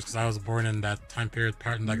Rangers because I was born in that time period.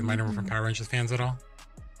 Like my number from Power Rangers fans at all.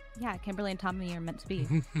 Yeah, Kimberly and Tommy are meant to be.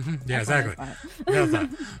 Yeah, exactly.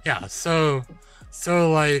 Yeah. So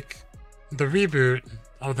like the reboot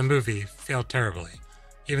of the movie failed terribly.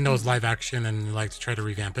 Even though it was live action and like to try to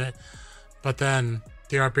revamp it. But then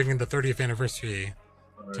they are bringing the 30th anniversary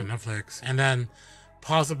to Netflix. And then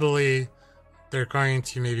possibly they're going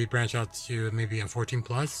to maybe branch out to maybe a 14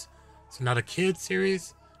 plus. So not a kid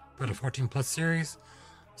series, but a 14 plus series.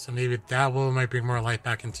 So maybe that might bring more life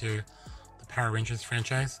back into the Power Rangers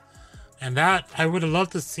franchise. And that I would have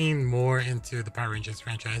loved to see more into the Power Rangers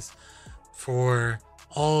franchise for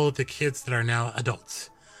all the kids that are now adults.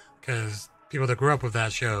 Because people that grew up with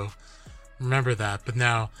that show remember that, but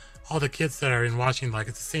now all the kids that are in watching, like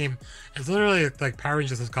it's the same. It's literally like Power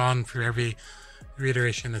Rangers has gone through every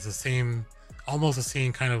reiteration. It's the same, almost the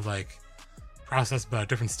same kind of like process, but a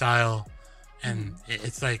different style. And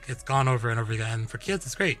it's like it's gone over and over again. And for kids,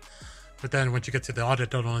 it's great. But then once you get to the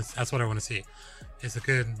adult ones, that's what I want to see. It's a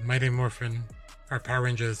good Mighty Morphin or Power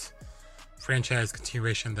Rangers franchise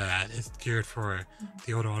continuation that is geared for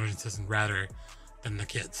the older audiences and rather than the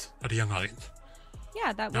kids or the young audience.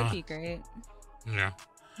 Yeah, that would be great. Yeah.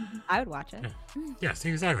 I would watch it. Yes,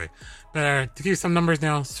 exactly. But to give you some numbers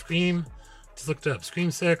now, Scream, just looked up.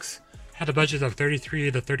 Scream 6 had a budget of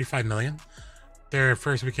 33 to 35 million. Their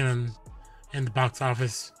first weekend in the box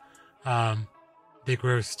office, they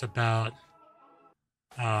grossed about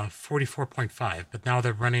 44.5, but now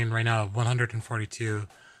they're running right now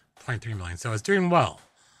 142.3 million. So it's doing well,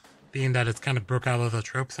 being that it's kind of broke out of the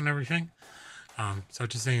tropes and everything. So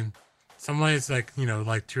just saying, some ways like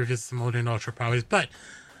to revisit some old and ultra powers. But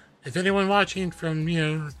if anyone watching from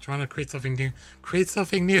trying to create something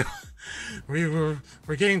new, we're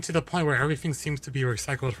getting to the point where everything seems to be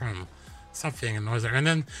recycled from something and was there. And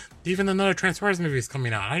then even another Transformers movie is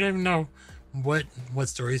coming out. I don't even know what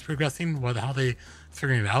story is progressing, how they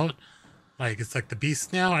figuring it out. Like it's like the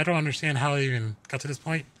Beast now. I don't understand how they even got to this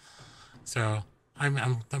point. So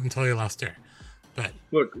I'm totally lost there. But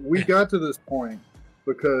look, we got to this point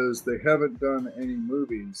because they haven't done any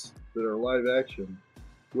movies that are live action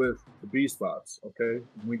with the Beast Bots. Okay,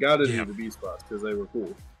 we got to do the Beast Bots because they were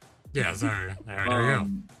cool. Yeah, sorry. There you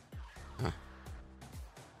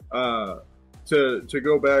go. To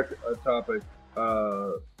go back a topic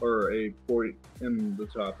or a point in the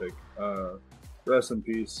topic. Rest in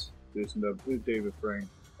peace, David Frank.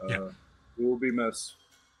 Who will be missed.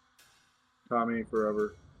 Tommy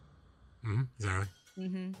forever. Exactly.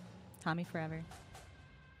 Tommy forever.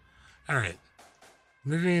 All right.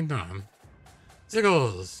 Moving on.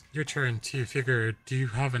 Ziggles, your turn to figure. Do you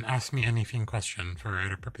have an Ask Me Anything question for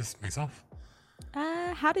Writer Purpose myself?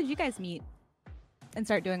 How did you guys meet and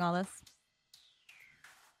start doing all this?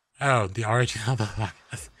 Oh, the origin of the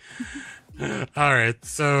podcast. All right,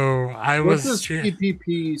 so What does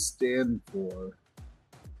TPP stand for?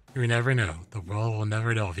 We never know. The world will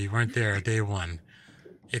never know if you weren't there day one.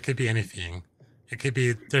 It could be anything. It could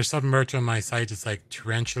be, there's some merch on my site. It's like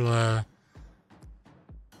tarantula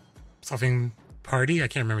something party. I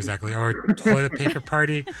can't remember exactly. Or toilet paper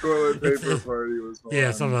party. Toilet paper party was fun.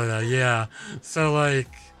 Yeah, something like that. Yeah. So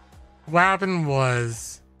like, what happened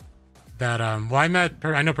was that well,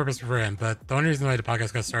 I know Purpose beforehand, but the only reason why the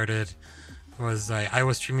podcast got started was I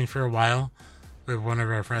was streaming for a while with one of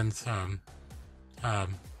our friends,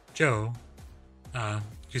 Joe.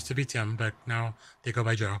 Used to be Tim, but now they go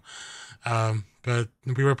by Joe. But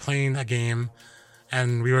we were playing a game,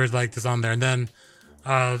 and we were like this on there, and then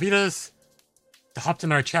Vita's hopped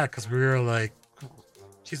in our chat because we were like,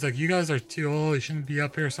 she's like, you guys are too old, you shouldn't be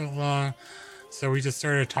up here so long. So we just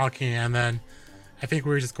started talking, and then I think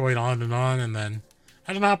we were just going on, and then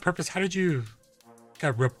I don't know how did you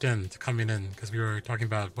get roped in to coming in? Because we were talking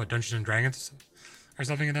about what, Dungeons and Dragons or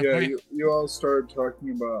something at that point. You all started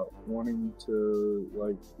talking about wanting to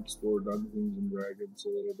like explore Dungeons and Dragons a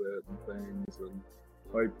little bit and things, and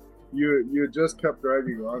like you just kept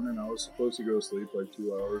dragging on, and I was supposed to go to sleep like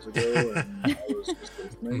 2 hours ago, and I was just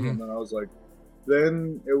listening, and then I was like,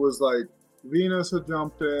 then it was like Venus had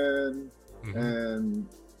jumped in, and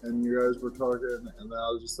you guys were talking, and then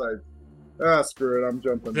I was just like, screw it, I'm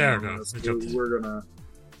jumping in.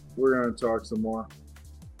 We're gonna talk some more.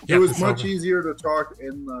 It was much easier to talk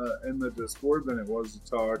in the Discord than it was to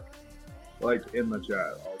talk like in the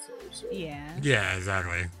chat also. So. Yeah,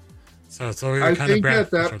 exactly. So we were I think at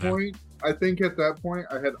that point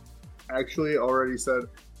I had actually already said,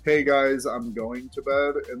 "Hey guys, I'm going to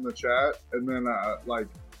bed" in the chat, and then like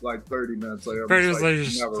 30 minutes later, never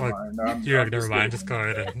mind. Just go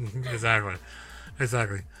ahead.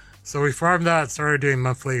 Exactly. So we farmed that, started doing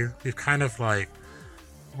monthly. We've kind of like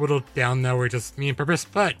whittled down now. We're just me and Purpose,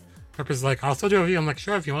 but Purpose is like, I'll still do it with you. I'm like,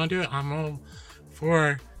 sure, if you want to do it, I'm all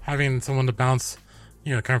for having someone to bounce,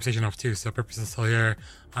 conversation off too. So Purpose is still here,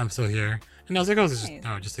 I'm still here, and as it goes, it's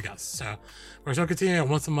just a guess. So we're still continuing it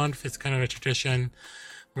once a month. It's kind of a tradition.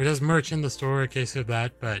 We just merch in the store in case of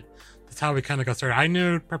that, but that's how we kind of got started. I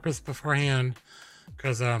knew Purpose beforehand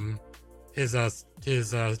because his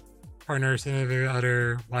partner, significant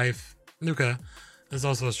other wife, Nuka, is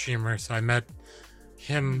also a streamer, so I met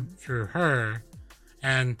him through her.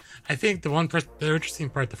 And I think the interesting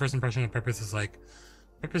part, the first impression of Purpose is like,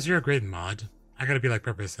 Purpose, you're a great mod. I gotta be like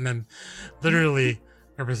Purpose. And then literally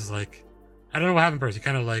Purpose is like, I don't know what happened, Purpose. You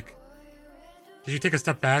kind of like, did you take a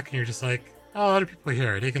step back and you're just like, oh, a lot of people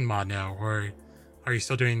here, they can mod now? Or are you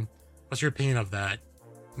still doing, what's your opinion of that?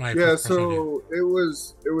 So it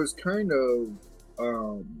was kind of,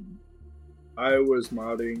 I was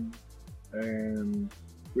modding, and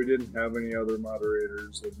we didn't have any other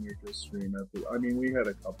moderators that make us stream we had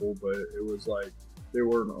a couple, but it was like they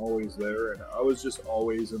weren't always there, and I was just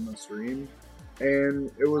always in the stream. And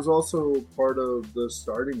it was also part of the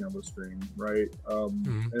starting of a stream, right?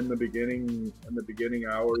 In the beginning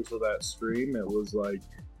hours of that stream, it was like,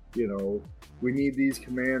 we need these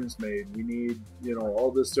commands made, we need,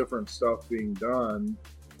 all this different stuff being done.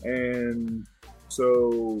 And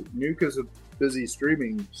so Nuka's a busy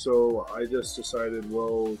streaming, so I just decided,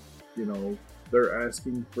 well, they're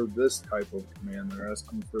asking for this type of command, they're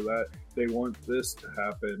asking for that, they want this to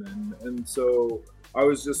happen, and so I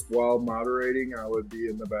was just, while moderating, I would be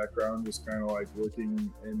in the background just kind of like looking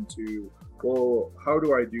into, well, how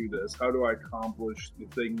do I do this? How do I accomplish the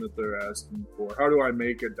thing that they're asking for? How do I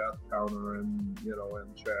make a death counter in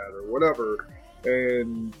chat or whatever?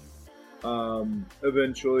 And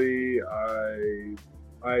eventually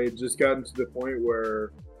I just gotten to the point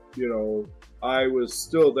where, I was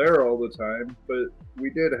still there all the time, but we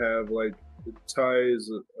did have like, Ty is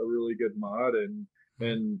a really good mod, and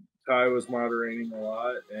Ty was moderating a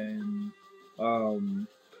lot, and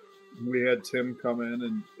we had Tim come in,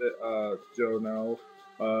 and Joe now,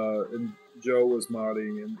 and Joe was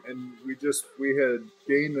modding, and we had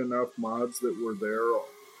gained enough mods that were there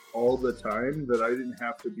all the time that I didn't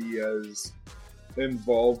have to be as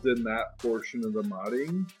involved in that portion of the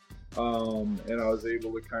modding, and I was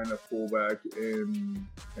able to kind of pull back and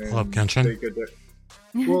take a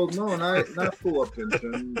well, no, not pull up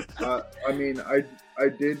Genshin. I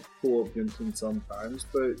did pull up Genshin sometimes,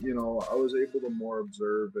 but I was able to more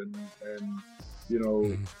observe and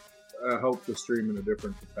help the stream in a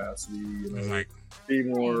different capacity. It's like, Be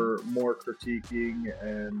more critiquing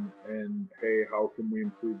and hey, how can we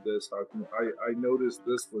improve this? How can I noticed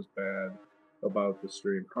this was bad about the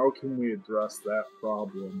stream? How can we address that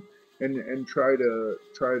problem? And try to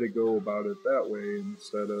go about it that way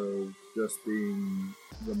instead of just being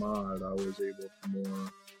the mod. I was able to more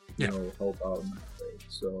help out in that way.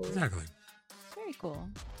 So exactly. Very cool.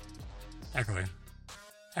 Exactly.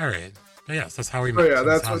 All right. But yes, that's how we met. met. Yeah,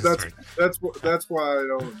 that's why I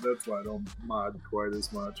don't mod quite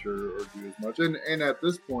as much or do as much. And at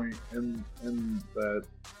this point, in that,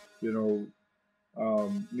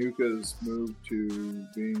 Nuka's moved to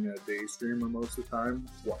being a day streamer most of the time.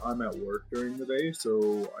 Well, I'm at work during the day,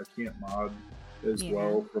 so I can't mod as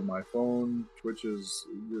well from my phone. Twitch is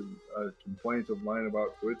a complaint of mine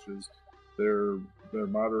about Twitch is their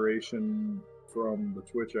moderation from the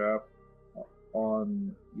Twitch app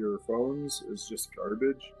on your phones is just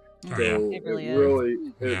garbage. Oh, so it really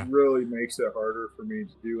really makes it harder for me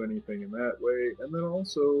to do anything in that way. And then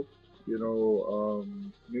also,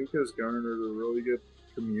 Nuka's garnered a really good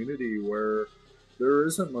community where there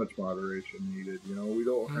isn't much moderation needed. We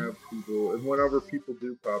don't have people, and whenever people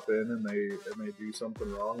do pop in and they do something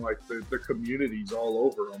wrong, like the community's all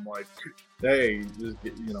over them. Like, hey, just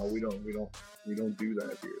we don't do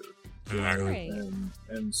that here. Exactly.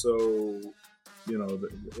 And so,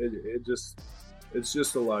 it's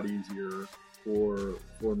just a lot easier for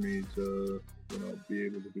me to be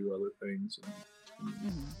able to do other things.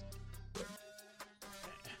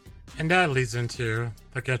 And that leads into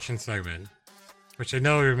the kitchen segment, which I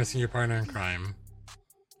know you're missing your partner in crime.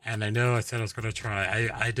 And I know I said I was going to try.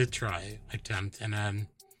 I did try, attempt, and then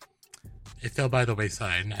it fell by the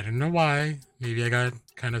wayside. I don't know why. Maybe I got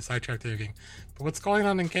kind of sidetracked thinking. But what's going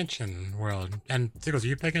on in Genshin world? And Ziggles, do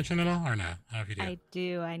you play Genshin at all or not? I don't know if you do. I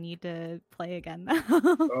do. I need to play again though.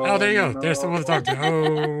 Oh, there you go. No. There's someone to talk to.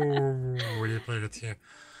 Oh, we played it too.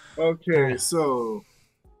 Okay, so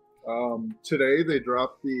today they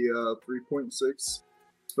dropped the 3.6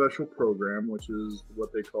 special program, which is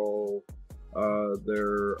what they call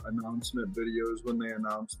their announcement videos when they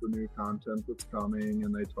announce the new content that's coming,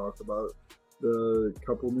 and they talk about the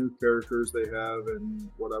couple new characters they have and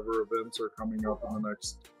whatever events are coming up in the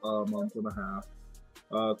next month and a half.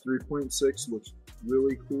 3.6 looks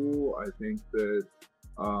really cool. I think that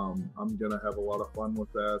I'm gonna have a lot of fun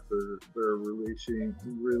with that. They're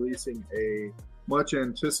releasing a much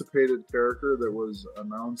anticipated character that was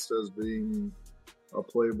announced as being a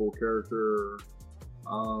playable character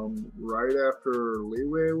right after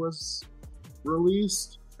Leeway was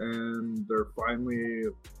released, and they're finally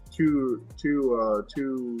two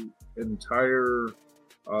entire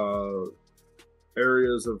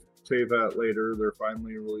areas of Teyvat later. They're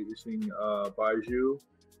finally releasing Baiju,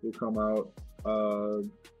 will come out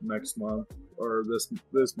next month, or this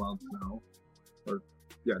month now, or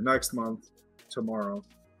next month, tomorrow.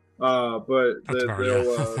 But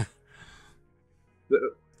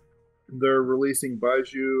they're releasing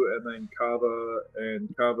Baiju and then Kava,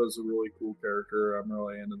 and Kava's a really cool character. I'm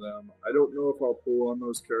really into them. I don't know if I'll pull on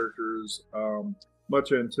those characters.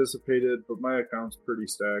 Much anticipated, but my account's pretty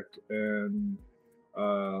stacked, and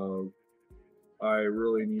I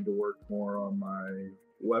really need to work more on my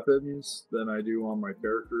weapons than I do on my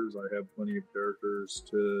characters. I have plenty of characters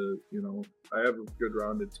to, I have good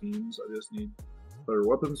rounded teams. I just need better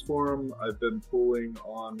weapons for them. I've been pulling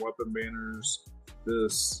on weapon banners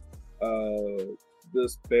this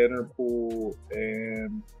banner pool,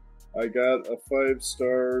 and I got a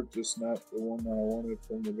 5-star, just not the one that I wanted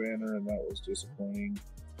from the banner, and that was disappointing.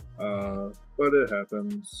 But it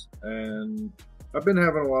happens, and I've been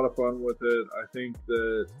having a lot of fun with it. I think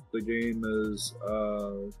that the game is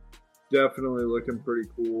definitely looking pretty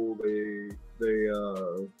cool. They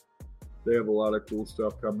have a lot of cool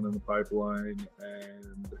stuff coming in the pipeline,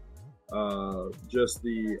 and just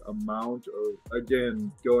the amount of,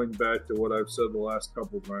 again, going back to what I've said the last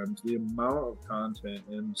couple times, the amount of content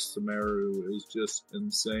in Sumeru is just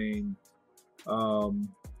insane.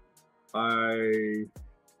 I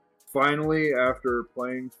finally, after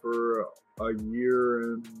playing for a year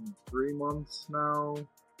and 3 months now,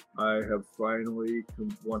 I have finally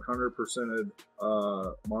 100%ed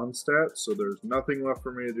Mondstadt, so there's nothing left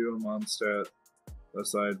for me to do in Mondstadt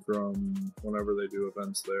aside from whenever they do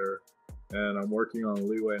events there. And I'm working on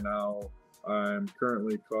Leeway now. I'm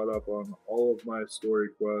currently caught up on all of my story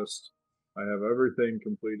quests. I have everything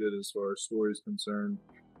completed as far as story is concerned,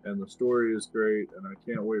 and the story is great, and I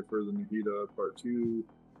can't wait for the Nahida Part 2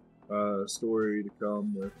 story to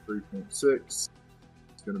come with 3.6. It's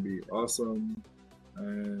going to be awesome,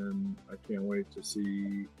 and I can't wait to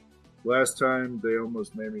see last time they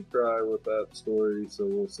almost made me cry with that story, so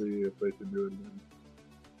we'll see if they can do it again.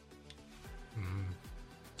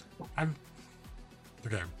 I'm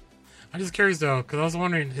okay. I'm just curious though, because I was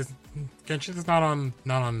wondering, is Genshin is not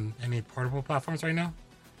on any portable platforms right now?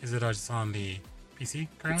 Is it just on the PC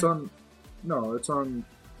currently?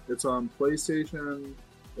 It's on PlayStation.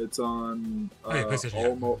 It's on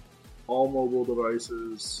PlayStation, all mobile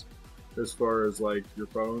devices. As far as like your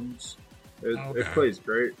phones, it plays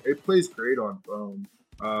great. It plays great on phone,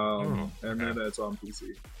 and then it's on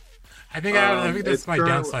PC. I think that's my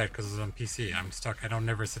downside because it's on PC. I'm stuck. I don't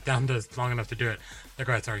never sit down long enough to do it.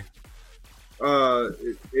 Go ahead. Sorry.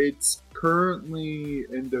 It's currently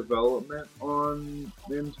in development on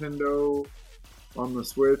Nintendo on the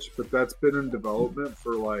Switch, but that's been in development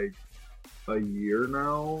for like a year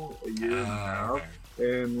now, a year and a half,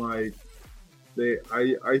 and like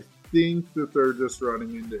I think that they're just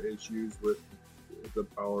running into issues with the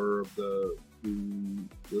power of the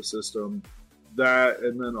system. That,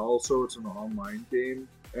 and then also it's an online game,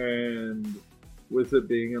 and with it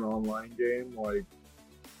being an online game, like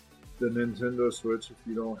the Nintendo Switch, if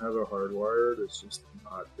you don't have it hardwired, it's just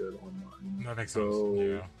not good online. That makes sense.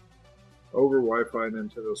 Yeah. Over Wi-Fi,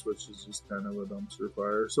 Nintendo Switch is just kind of a dumpster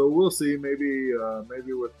fire. So we'll see. Maybe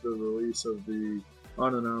with the release of the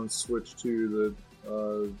unannounced Switch 2,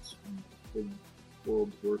 the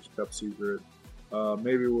world's worst kept secret,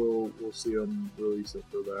 maybe we'll see them release it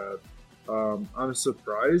for that. I'm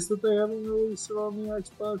surprised that they haven't released it on the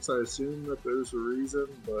Xbox. I assume that there's a reason,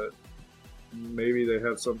 but maybe they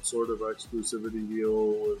have some sort of exclusivity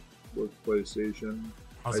deal with PlayStation.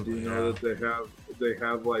 Possibly, I do know that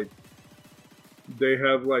they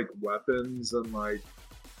have like weapons and like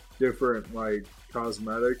different like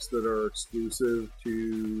cosmetics that are exclusive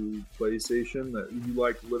to PlayStation that you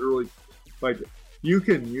like literally like you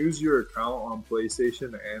can use your account on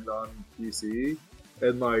PlayStation and on PC,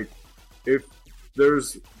 and like if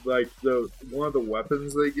there's like one of the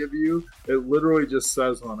weapons they give you, it literally just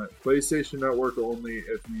says on it, PlayStation Network only.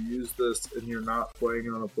 If you use this and you're not playing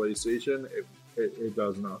on a PlayStation, it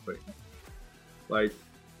does nothing. Like,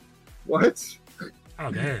 what?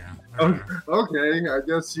 Oh, damn. Okay, I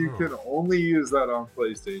guess you can only use that on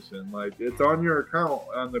PlayStation. Like, it's on your account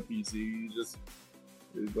on the PC. You just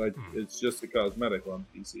it's just a cosmetic on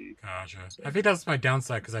PC. Gotcha. So. I think that's my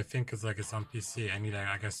downside because I think it's on PC. I need to,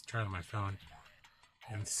 I guess, try it on my phone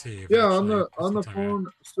and see. Yeah, on the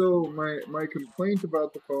phone. So my complaint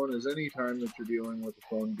about the phone is anytime that you're dealing with a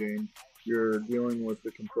phone game, you're dealing with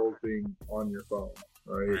the controls being on your phone,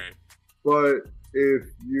 right? But if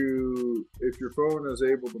your phone is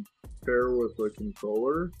able to pair with a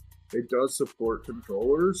controller, it does support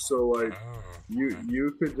controllers, so like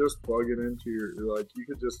you could just plug it into you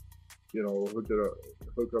could just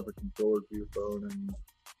hook up a controller to your phone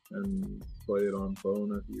and play it on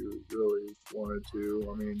phone if you really wanted to.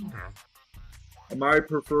 I mean, my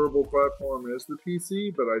preferable platform is the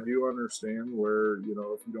PC, but I do understand where if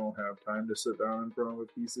you don't have time to sit down in front of a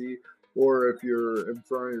PC, or if you're in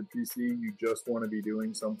front of your PC, you just want to be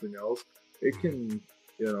doing something else. It can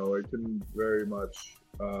very much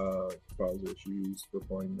cause issues for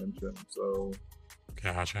playing Genshin. So,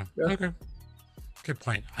 gotcha. Yeah. Okay, good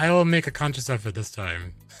point. I will make a conscious effort this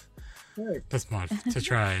time, this month, to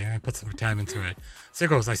try and put some time into it.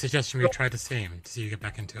 Ziggles, I suggest you try the same to see you get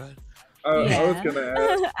back into it. I was gonna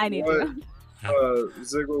ask. I need to.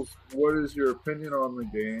 Ziggles, what is your opinion on the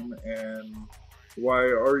game, and why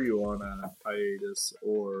are you on a hiatus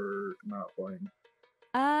or not playing?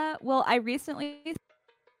 Well, I recently.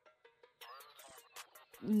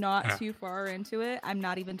 Not too far into it. I'm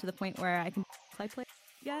not even to the point where I can play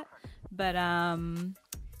yet, but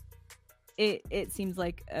it seems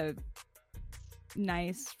like a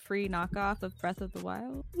nice free knockoff of Breath of the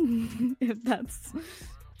Wild, if that's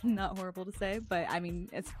not horrible to say. But I mean,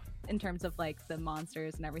 it's in terms of like the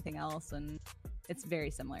monsters and everything else, and it's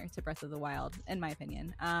very similar to Breath of the Wild in my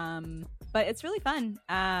opinion. But it's really fun.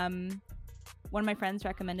 One of my friends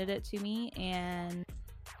recommended it to me, and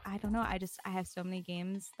I don't know. I have so many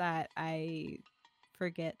games that I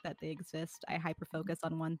forget that they exist. I hyper focus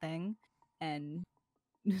on one thing, and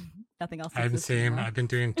nothing else. I'm the same. I've been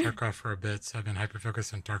doing Tarkov for a bit, so I've been hyper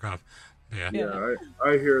focused on Tarkov. Yeah,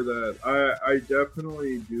 I hear that. I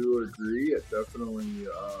definitely do agree. It definitely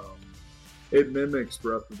it mimics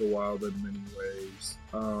Breath of the Wild in many ways.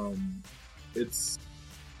 It's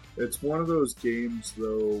one of those games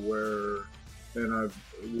though where. And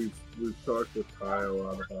we've talked with Ty a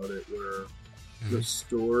lot about it, where the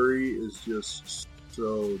story is just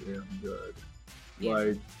so damn good. Yeah.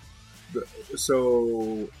 Like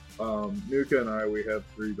So Nuka and I, we have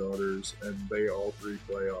 3 daughters, and they all 3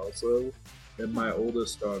 play also. And my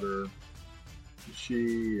oldest daughter,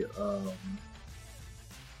 she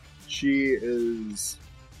she's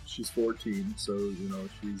 14, so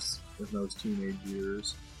she's in those teenage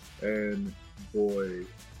years, and boy,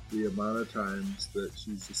 the amount of times that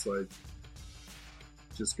she's just like,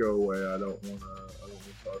 just go away, I don't want to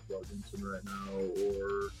talk about Genshin right now,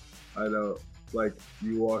 or I don't, like,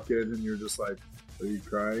 you walk in and you're just like, are you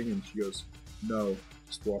crying? And she goes, no,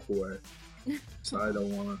 just walk away. So I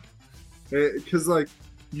don't want to, because like,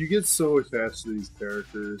 you get so attached to these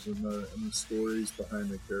characters and the stories behind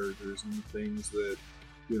the characters and the things that,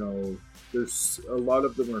 there's a lot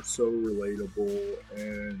of them are so relatable,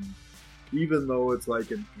 and even though it's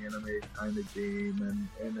like an anime kind of game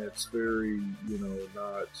and it's very,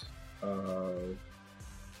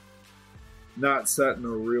 not set in a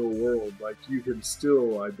real world, like, you can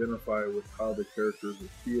still identify with how the characters are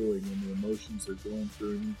feeling and the emotions they're going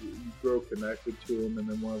through, and you grow connected to them, and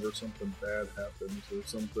then whenever something bad happens or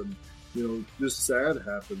something, just sad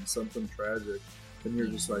happens, something tragic, and you're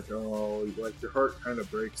just like, oh, like, your heart kind of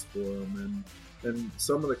breaks for them, and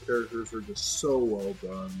some of the characters are just so well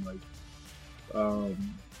done. Like,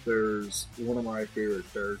 there's one of my favorite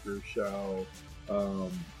characters, Shao.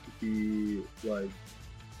 He, like,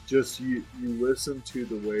 just you listen to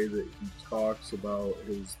the way that he talks about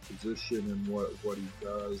his position and what he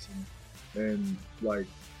does, and like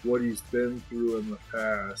what he's been through in the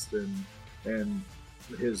past, and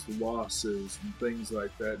his losses and things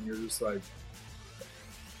like that, and you're just like,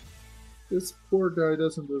 this poor guy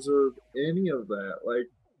doesn't deserve any of that. Like,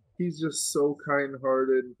 he's just so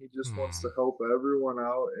kind-hearted, and he just wants to help everyone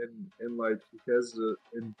out, and like, he has to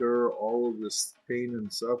endure all of this pain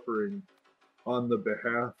and suffering on the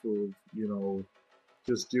behalf of,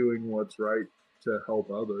 just doing what's right to help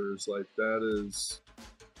others. Like, that is,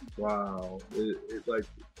 wow. It like,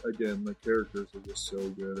 again, the characters are just so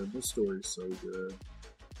good, and the story's so good.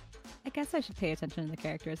 I guess I should pay attention to the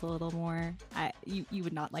characters a little more. You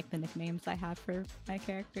would not like the nicknames I have for my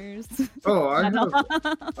characters. Oh, I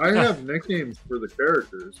have nicknames for the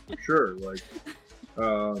characters, for sure. Like,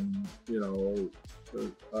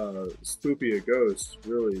 Spoopy a Ghost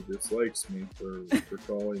really dislikes me for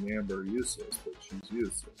calling Amber useless, but she's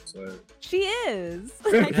useless. She is.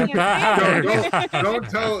 Don't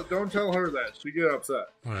tell her that. She get upset.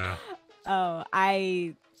 Wow. Oh,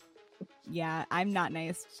 I'm not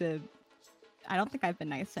nice to. I don't think I've been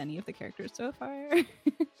nice to any of the characters so far.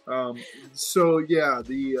 So yeah,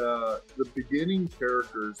 the beginning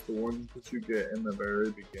characters, the ones that you get in the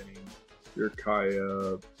very beginning, your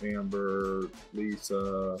Kaya, Amber,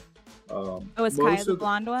 Lisa. Is Kaya the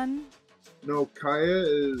blonde one? No, Kaya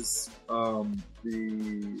is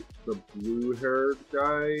the blue-haired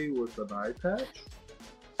guy with an eye patch.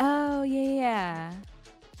 Oh yeah.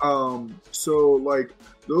 So like,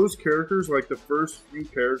 those characters, like the first few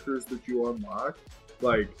characters that you unlock,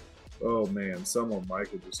 like, oh man, some of them I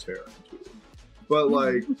could just tear into. But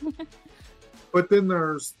like, but then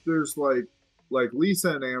there's like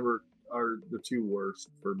Lisa and Amber are the 2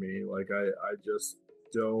 worst for me. Like, I just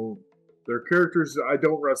don't, their characters, I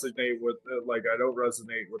don't resonate with, like, I don't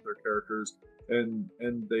resonate with their characters, and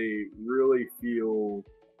they really feel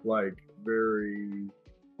like very,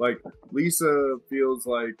 like, Lisa feels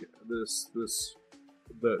like the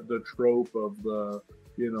trope of the,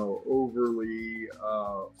 overly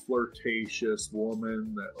flirtatious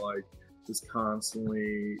woman that, like, is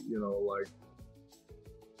constantly, like,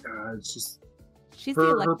 it's just, she's the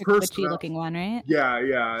electric witchy looking one, right? Yeah.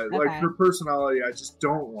 Okay. Like, her personality, I just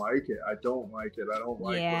don't like it. I don't like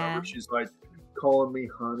whenever she's like calling me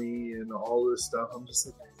honey and all this stuff. I'm just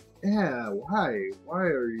like, yeah, why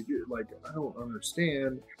are you doing, like, I don't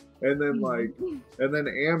understand. And then and then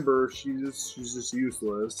Amber, she's just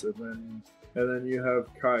useless. And then you have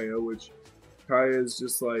Kaya, which Kaya is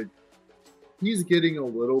just like, he's getting a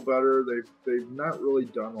little better. They've not really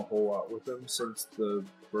done a whole lot with him since the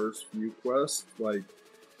first few quests. Like,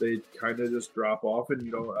 they kind of just drop off and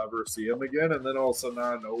you don't ever see him again. And then all of a sudden,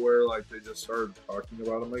 out of nowhere, like, they just started talking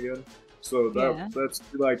about him again. So that's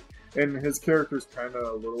like, and his character's kind of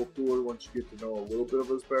a little cooler once you get to know a little bit of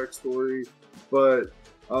his backstory. But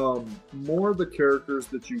more of the characters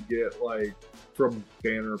that you get, like, from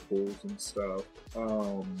banner pulls and stuff.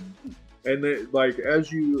 And they, like,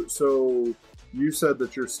 so you said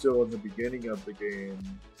that you're still in the beginning of the game.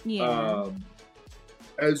 Yeah.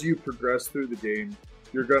 As you progress through the game,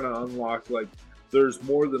 you're gonna unlock, like, there's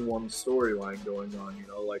more than one storyline going on.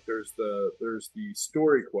 Like, there's the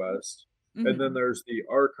story quest, and then there's the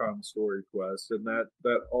Archon story quest, and that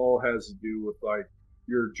all has to do with, like,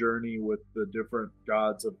 your journey with the different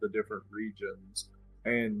gods of the different regions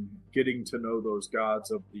and getting to know those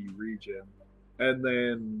gods of the region. And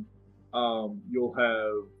then you'll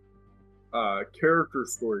have character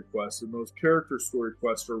story quests, and those character story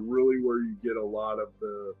quests are really where you get a lot of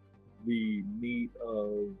the meat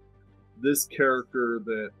of this character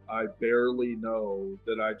that I barely know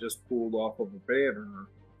that I just pulled off of a banner.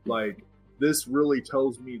 Like, this really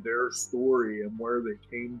tells me their story and where they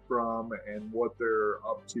came from and what they're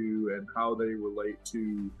up to and how they relate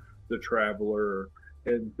to the traveler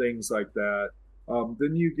and things like that.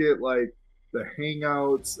 Then you get like the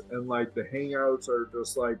hangouts, and like the hangouts are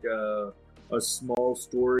just like a small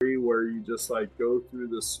story where you just like go through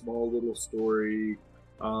this small little story,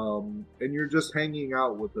 and you're just hanging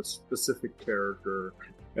out with a specific character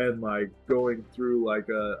and like going through like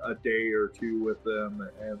a day or two with them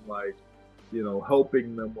and like, you know,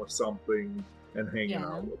 helping them with something and hanging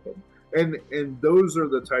out with them. And those are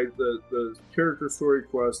the type, the character story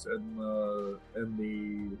quest and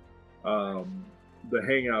the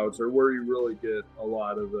hangouts are where you really get a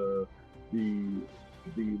lot of the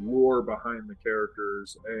lore behind the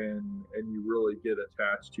characters, and you really get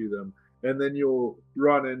attached to them. And then you'll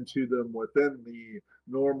run into them within the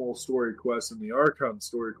normal story quest and the Archon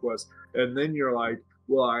story quest, and then you're like,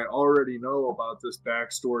 well, I already know about this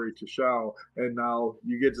backstory to Shao, and now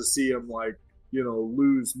you get to see him like, you know,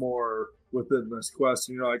 lose more within this quest,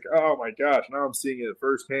 and you're like, oh my gosh, now I'm seeing it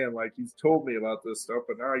firsthand. Like, he's told me about this stuff,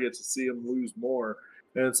 but now I get to see him lose more,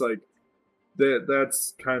 and it's like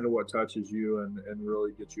that's kind of what touches you and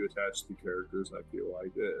really gets you attached to characters. I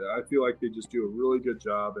feel like they just do a really good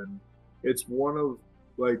job, and it's one of,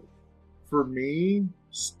 like, for me,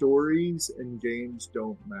 stories and games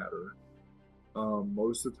don't matter.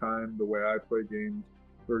 Most of the time, the way I play games,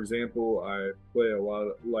 for example, I play a lot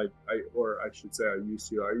of, like, I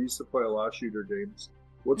used to play a lot of shooter games.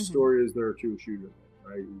 What story is there to a shooter,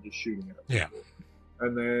 right? You're just shooting at people. Yeah.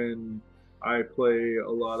 And then I play a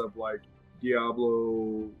lot of like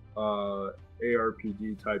Diablo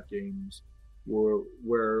ARPG type games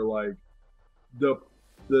where like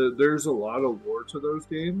there's a lot of lore to those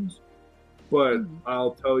games, but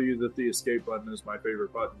I'll tell you that the escape button is my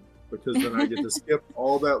favorite button, because then I get to skip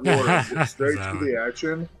all that lore and get straight to the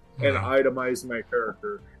action and itemize my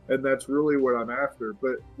character. And that's really what I'm after.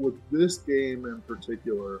 But with this game in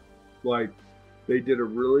particular, like, they did a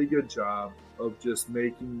really good job of just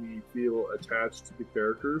making me feel attached to the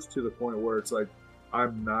characters to the point where it's like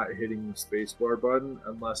I'm not hitting the spacebar button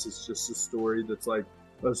unless it's just a story that's like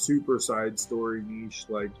a super side story niche,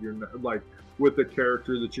 like you're like with a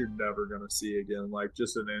character that you're never gonna see again, like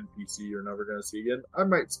just an NPC you're never gonna see again. I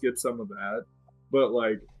might skip some of that, but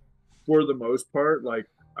like for the most part, like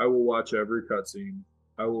I will watch every cutscene.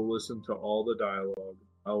 I will listen to all the dialogue.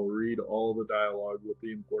 I will read all the dialogue with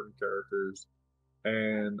the important characters,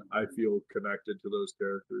 and I feel connected to those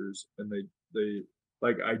characters. And they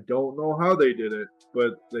like, I don't know how they did it,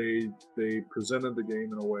 but they presented the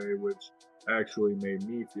game in a way which actually made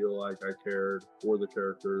me feel like I cared for the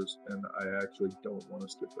characters, and I actually don't want to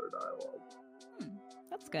skip their dialogue.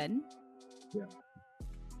 That's good. Yeah.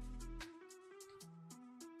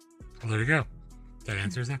 Well, there you go. That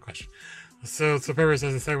answers that question. So Peppers,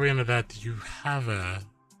 as a segue into that, do you have a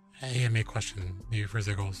AMA question maybe for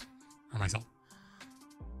Ziggles or myself?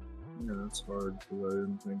 Yeah, that's hard because I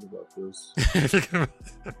didn't think about this.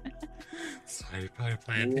 Sorry, probably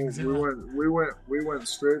playing things. We went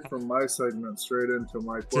straight from my segment straight into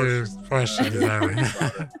my question. Exactly.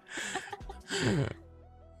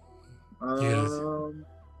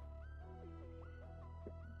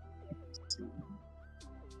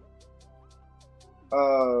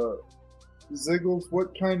 Ziggles,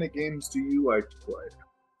 what kind of games do you like to play?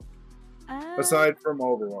 Aside from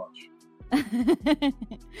Overwatch.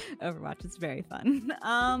 Overwatch is very fun.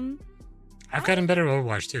 I've gotten better at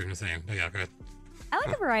Overwatch too, I'm just saying. Yeah, go ahead. I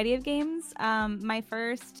like a variety of games. My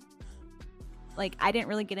first, like, I didn't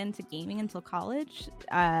really get into gaming until college.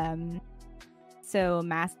 So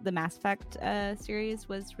the Mass Effect series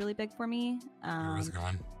was really big for me. How's it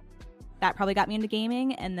going? That probably got me into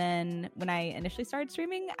gaming. And then when I initially started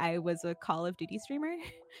streaming, I was a Call of Duty streamer,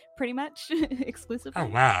 pretty much exclusively. Oh,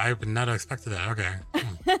 wow. I would not have expected that. Okay.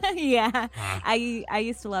 Yeah. I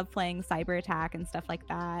used to love playing Cyber Attack and stuff like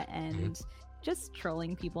that, and just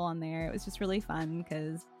trolling people on there. It was just really fun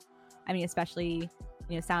because, I mean, especially,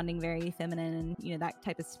 you know, sounding very feminine and, you know, that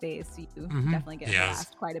type of space, you definitely get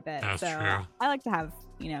harassed quite a bit. That's so true. I like to have,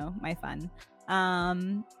 you know, my fun.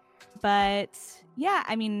 But yeah,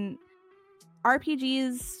 I mean,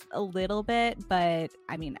 RPGs a little bit, but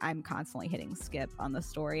I mean, I'm constantly hitting skip on the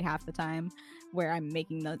story half the time. where I'm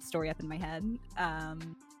making the story up in my head.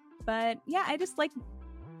 But yeah,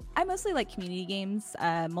 I mostly like community games,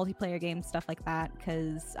 multiplayer games, stuff like that,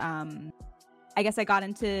 because I guess I got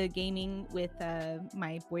into gaming with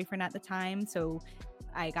my boyfriend at the time, so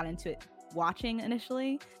I got into it watching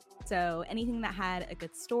initially. So anything that had a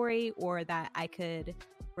good story or that I could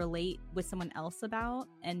relate with someone else about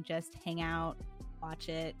and just hang out, watch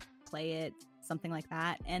it, play it, something like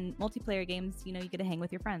that. And multiplayer games, you get to hang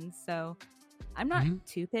with your friends. So I'm not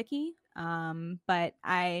too picky, but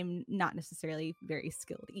I'm not necessarily very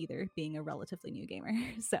skilled either, being a relatively new gamer.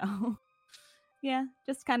 So yeah,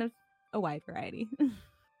 just kind of a wide variety.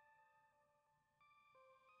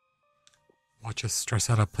 Watch us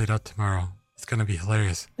stress out a Played Out tomorrow. It's gonna be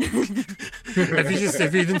hilarious.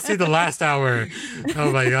 if you didn't see the last hour,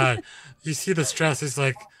 oh my god, you see the stress. It's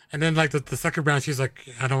like, and then like the second round, she's like,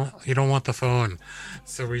 you don't want the phone,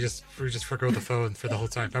 so we just forgo the phone for the whole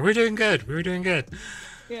time. But we were doing good.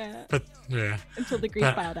 Yeah. But yeah. Until the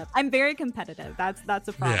grief piled up. I'm very competitive. That's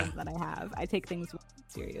a problem that I have. I take things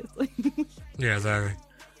seriously. Yeah, exactly.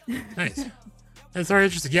 Nice. That's very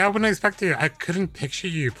interesting. Yeah, I wouldn't expect you. I couldn't picture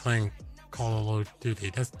you playing Call of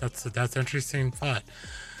Duty. That's an interesting thought.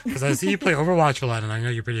 Because I see you play Overwatch a lot, and I know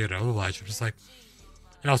you're pretty good at Overwatch. I'm just like,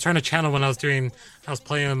 and I was trying to channel when I was playing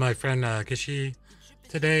with my friend Gishi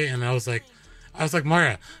today, and I was like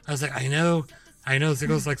Moira. I was like, I know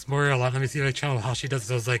Ziggles likes Moira a lot. Let me see if I channel how she does it.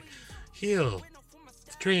 So I was like, heal,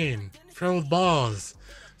 train, throw with balls.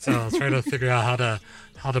 So I was trying to figure out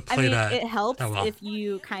how to play that. It helps that well. if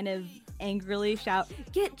you kind of angrily shout,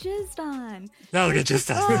 "Get jizzed on!" No, get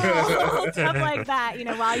jizzed on. Stuff like that.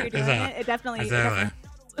 While you're doing it definitely. Exactly.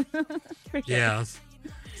 For sure. Yeah.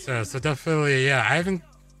 So definitely, yeah.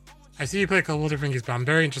 I see you play a couple of different games, but I'm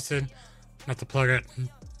very interested. Not to plug it.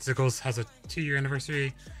 Ziggles has a 2-year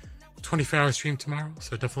anniversary, 24-hour stream tomorrow.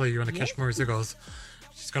 So definitely, you want to catch more Ziggles.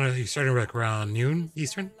 He's starting like around noon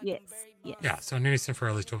Eastern. Yes. Yeah. So noon Eastern for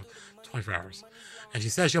at least 24 hours. And she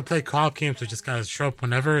says she'll play co-op games, so just gotta show up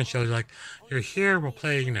whenever, and she'll be like, "You're here, we'll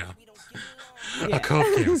play, a co-op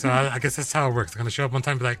game." So I guess that's how it works. I'm gonna show up one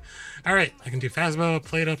time, and be like, "All right, I can do Phasmo,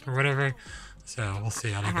 Play It Up, or whatever." So we'll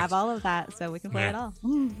see how that goes. I have all of that, so we can play it all.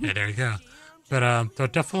 Yeah, there you go.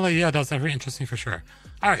 But definitely, yeah, that's very interesting for sure.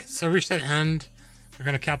 All right, so we reached that end. We're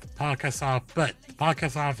gonna cap the podcast off, but the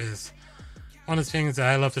podcast off is one of the things that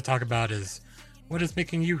I love to talk about is what is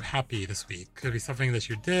making you happy this week. Could be something that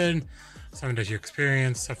you did, something that you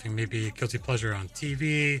experienced, something maybe guilty pleasure on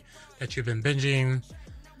TV that you've been binging.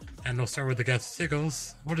 And we'll start with the guest,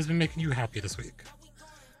 Ziggles. What has been making you happy this week?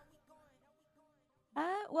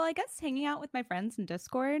 Well, I guess hanging out with my friends in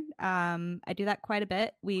Discord. I do that quite a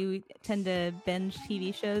bit. We tend to binge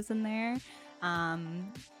TV shows in there.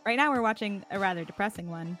 Right now we're watching a rather depressing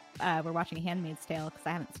one. We're watching Handmaid's Tale because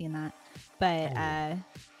I haven't seen that. But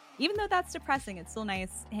even though that's depressing, it's still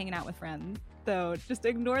nice hanging out with friends. So just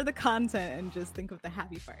ignore the content and just think of the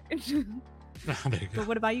happy part. There you go. But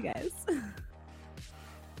what about you guys?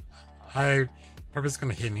 Purpose is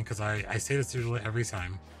going to hit me because I say this usually every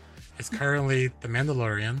time. It's currently The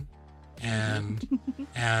Mandalorian and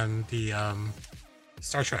the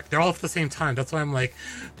Star Trek. They're all at the same time. That's why I'm like,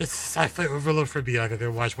 this is sci-fi overload for me. Like, I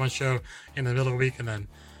could watch one show in the middle of the week and then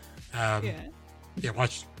Mandalorian,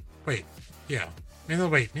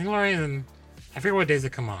 and I forget what days they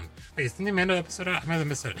come on. Wait, is the new Mando episode out? I might have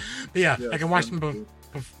missed it. But yeah, I can watch them both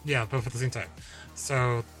at the same time.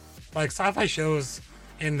 So, like, sci-fi shows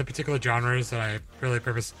in the particular genres that I really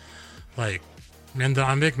purpose, like, I'm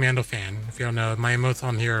a big Mando fan. If you don't know, my emotes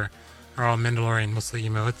on here are all Mandalorian, mostly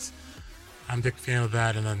emotes. I'm a big fan of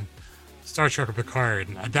that. And then Star Trek or Picard.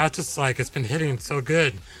 That's just like, it's been hitting so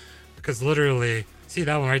good because literally, see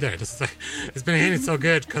that one right there? Just like, it's been hitting so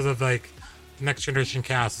good because of like the Next Generation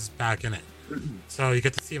cast is back in it. So you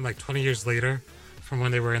get to see them like 20 years later from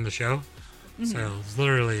when they were in the show. Mm-hmm. So it's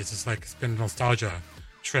literally, it's just like, it's been a nostalgia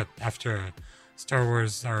trip after Star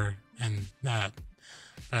Wars and that.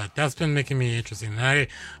 That's been making me interesting. And I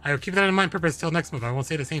will keep that in mind purpose till next month. I won't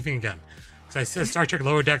say the same thing again. Because I said Star Trek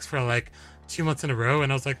Lower Decks for like 2 months in a row,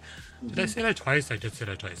 and I was like, did I say that twice? I did say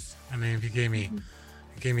that twice. I mean, it gave me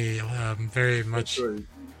very much. If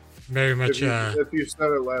you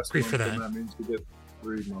said it last grief month, for then that means you get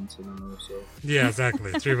 3 months in a row. So yeah,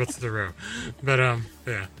 exactly, 3 months in a row. But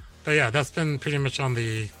yeah, that's been pretty much on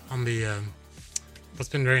the. That's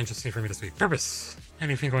been very interesting for me this week. Purpose.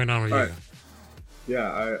 Anything going on with you? Right.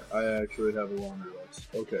 Yeah, I actually have a longer list.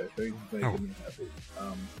 Okay, things making me happy.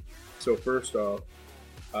 So first off,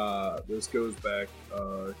 this goes back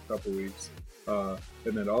a couple weeks, and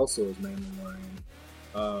it also is Mandalorian.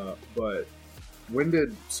 But when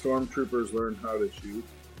did stormtroopers learn how to shoot?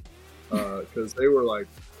 because they were like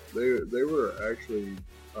they were actually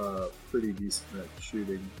pretty decent at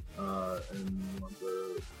shooting in one of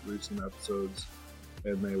the recent episodes,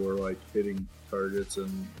 and they were like hitting targets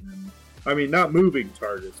and I mean not moving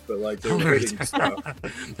targets, but like they were hitting stuff.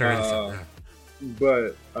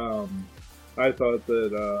 But I thought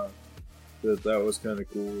that that was kind of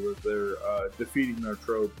cool that they're defeating their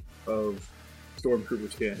trope of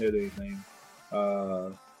stormtroopers can't hit anything.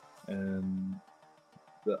 And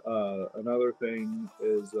another thing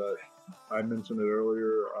is I mentioned it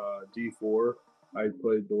earlier. D4. I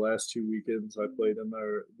played the last 2 weekends. I played in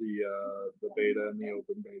the beta and the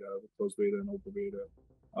open beta, the closed beta and open beta.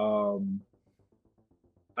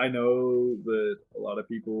 I know that a lot of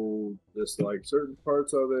people dislike certain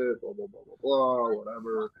parts of it, blah, blah, blah, blah, blah,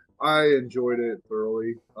 whatever. I enjoyed it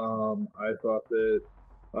thoroughly. I thought that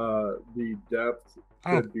the depth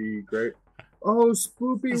could be great. Oh,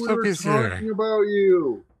 Spoopy, we were talking about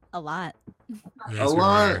you. A lot. Yes, a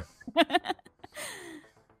lot.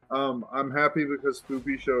 I'm happy because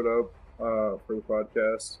Spoopy showed up for the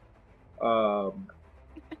podcast.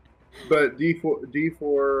 But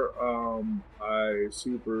D4, I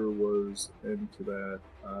super was into that.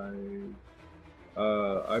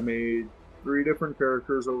 I made 3 different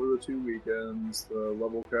characters over the 2 weekends. The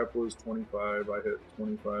level cap was 25. I hit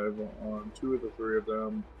 25 on 2 of the 3 of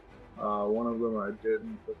them. One of them I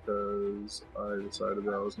didn't because I decided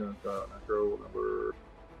that I was going to try out Necro whenever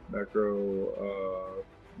Necro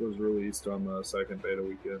was released on the second beta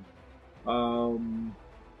weekend.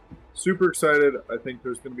 Super excited. I think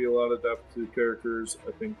there's going to be a lot of depth to characters.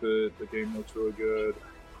 I think that the game looks really good,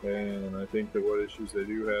 and I think that what issues they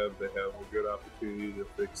do have, they have a good opportunity to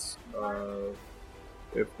fix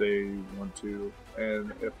if they want to,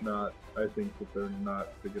 and if not, I think that they're not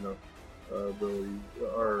big enough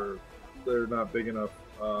they're not big enough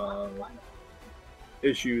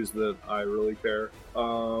issues that I really care.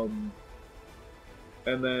 And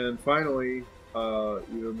then finally,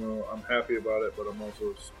 even though I'm happy about it, but I'm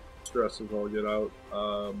also stressed as all get out.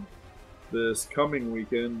 This coming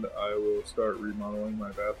weekend, I will start remodeling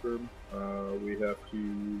my bathroom. We have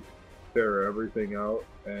to tear everything out,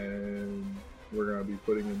 and we're going to be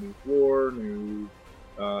putting a new floor,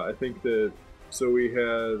 I think that, so we had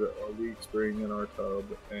a leak spring in our tub,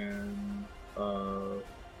 and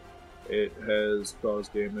it has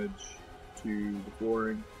caused damage to the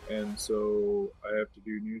flooring, and so I have to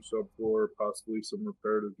do new subfloor, possibly some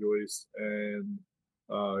reparative joists, and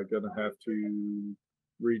gonna have to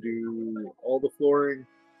redo all the flooring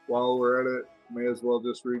while we're at it. May as well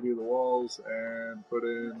just redo the walls and put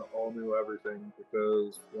in all new everything,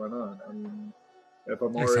 because why not? I mean, if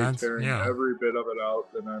I'm already tearing every bit of it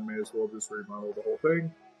out, then I may as well just remodel the whole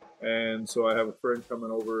thing. And so I have a friend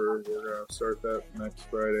coming over. We're going to start that next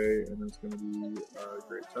Friday, and it's going to be a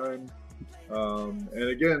great time. And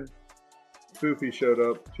again, Foofy showed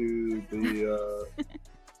up to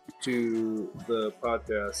the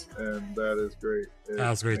podcast, and that is great.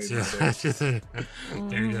 That was great too.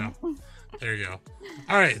 There you go. There you go.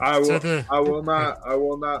 All right. I will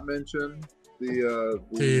not mention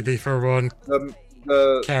the for one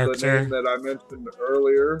character. The name that I mentioned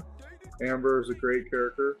earlier. Amber is a great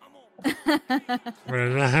character.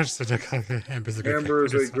 Amber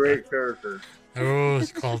is a great character. Oh,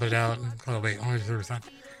 she called it out. Oh, wait, only 2%.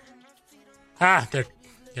 There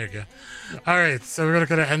you go. All right, so we're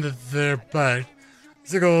going to end it there, but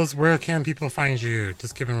Ziggles, where can people find you?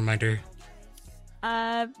 Just give a reminder.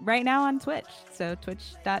 Right now on Twitch, so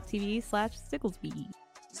twitch.tv/Zigglesbee.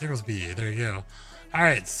 Zigglesbee, there you go. All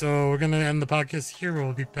right, so we're going to end the podcast here.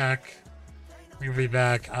 We'll be back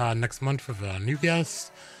next month with a new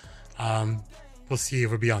guest. We'll see if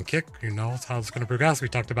we'll be on Kick. Who knows how it's going to progress. We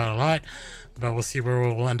talked about it a lot, but we'll see where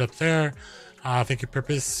we'll end up there. Thank you,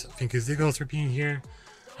 Purpose. Thank you, Ziggles, for being here.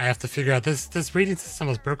 I have to figure out this rating system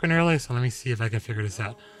was broken earlier, so let me see if I can figure this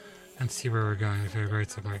out and see where we're going. If we're right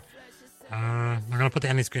somewhere. I'm going to put the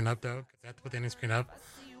ending screen up, though, because I have to put the ending screen up.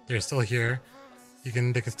 They're still here. They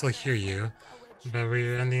can still hear you, but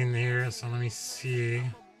we're ending here, so let me see.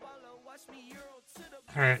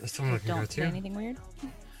 All right, let's looking Don't good say too. anything weird.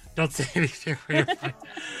 Don't say anything weird.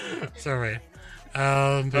 Sorry.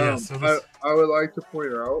 Yeah, so I would like to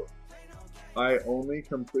point out, I only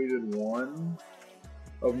completed one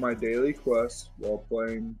of my daily quests while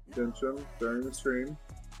playing Genshin during the stream.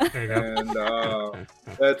 There you go. And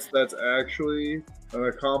that's actually an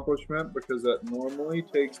accomplishment, because that normally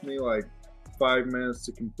takes me like 5 minutes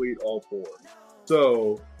to complete all 4.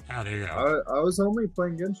 So there you go. I was only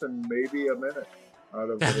playing Genshin maybe a minute out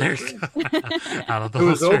of the whole stream. It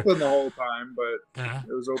was open the whole time, but yeah.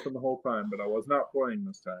 it was open the whole time, but I was not playing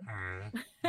this time. All right.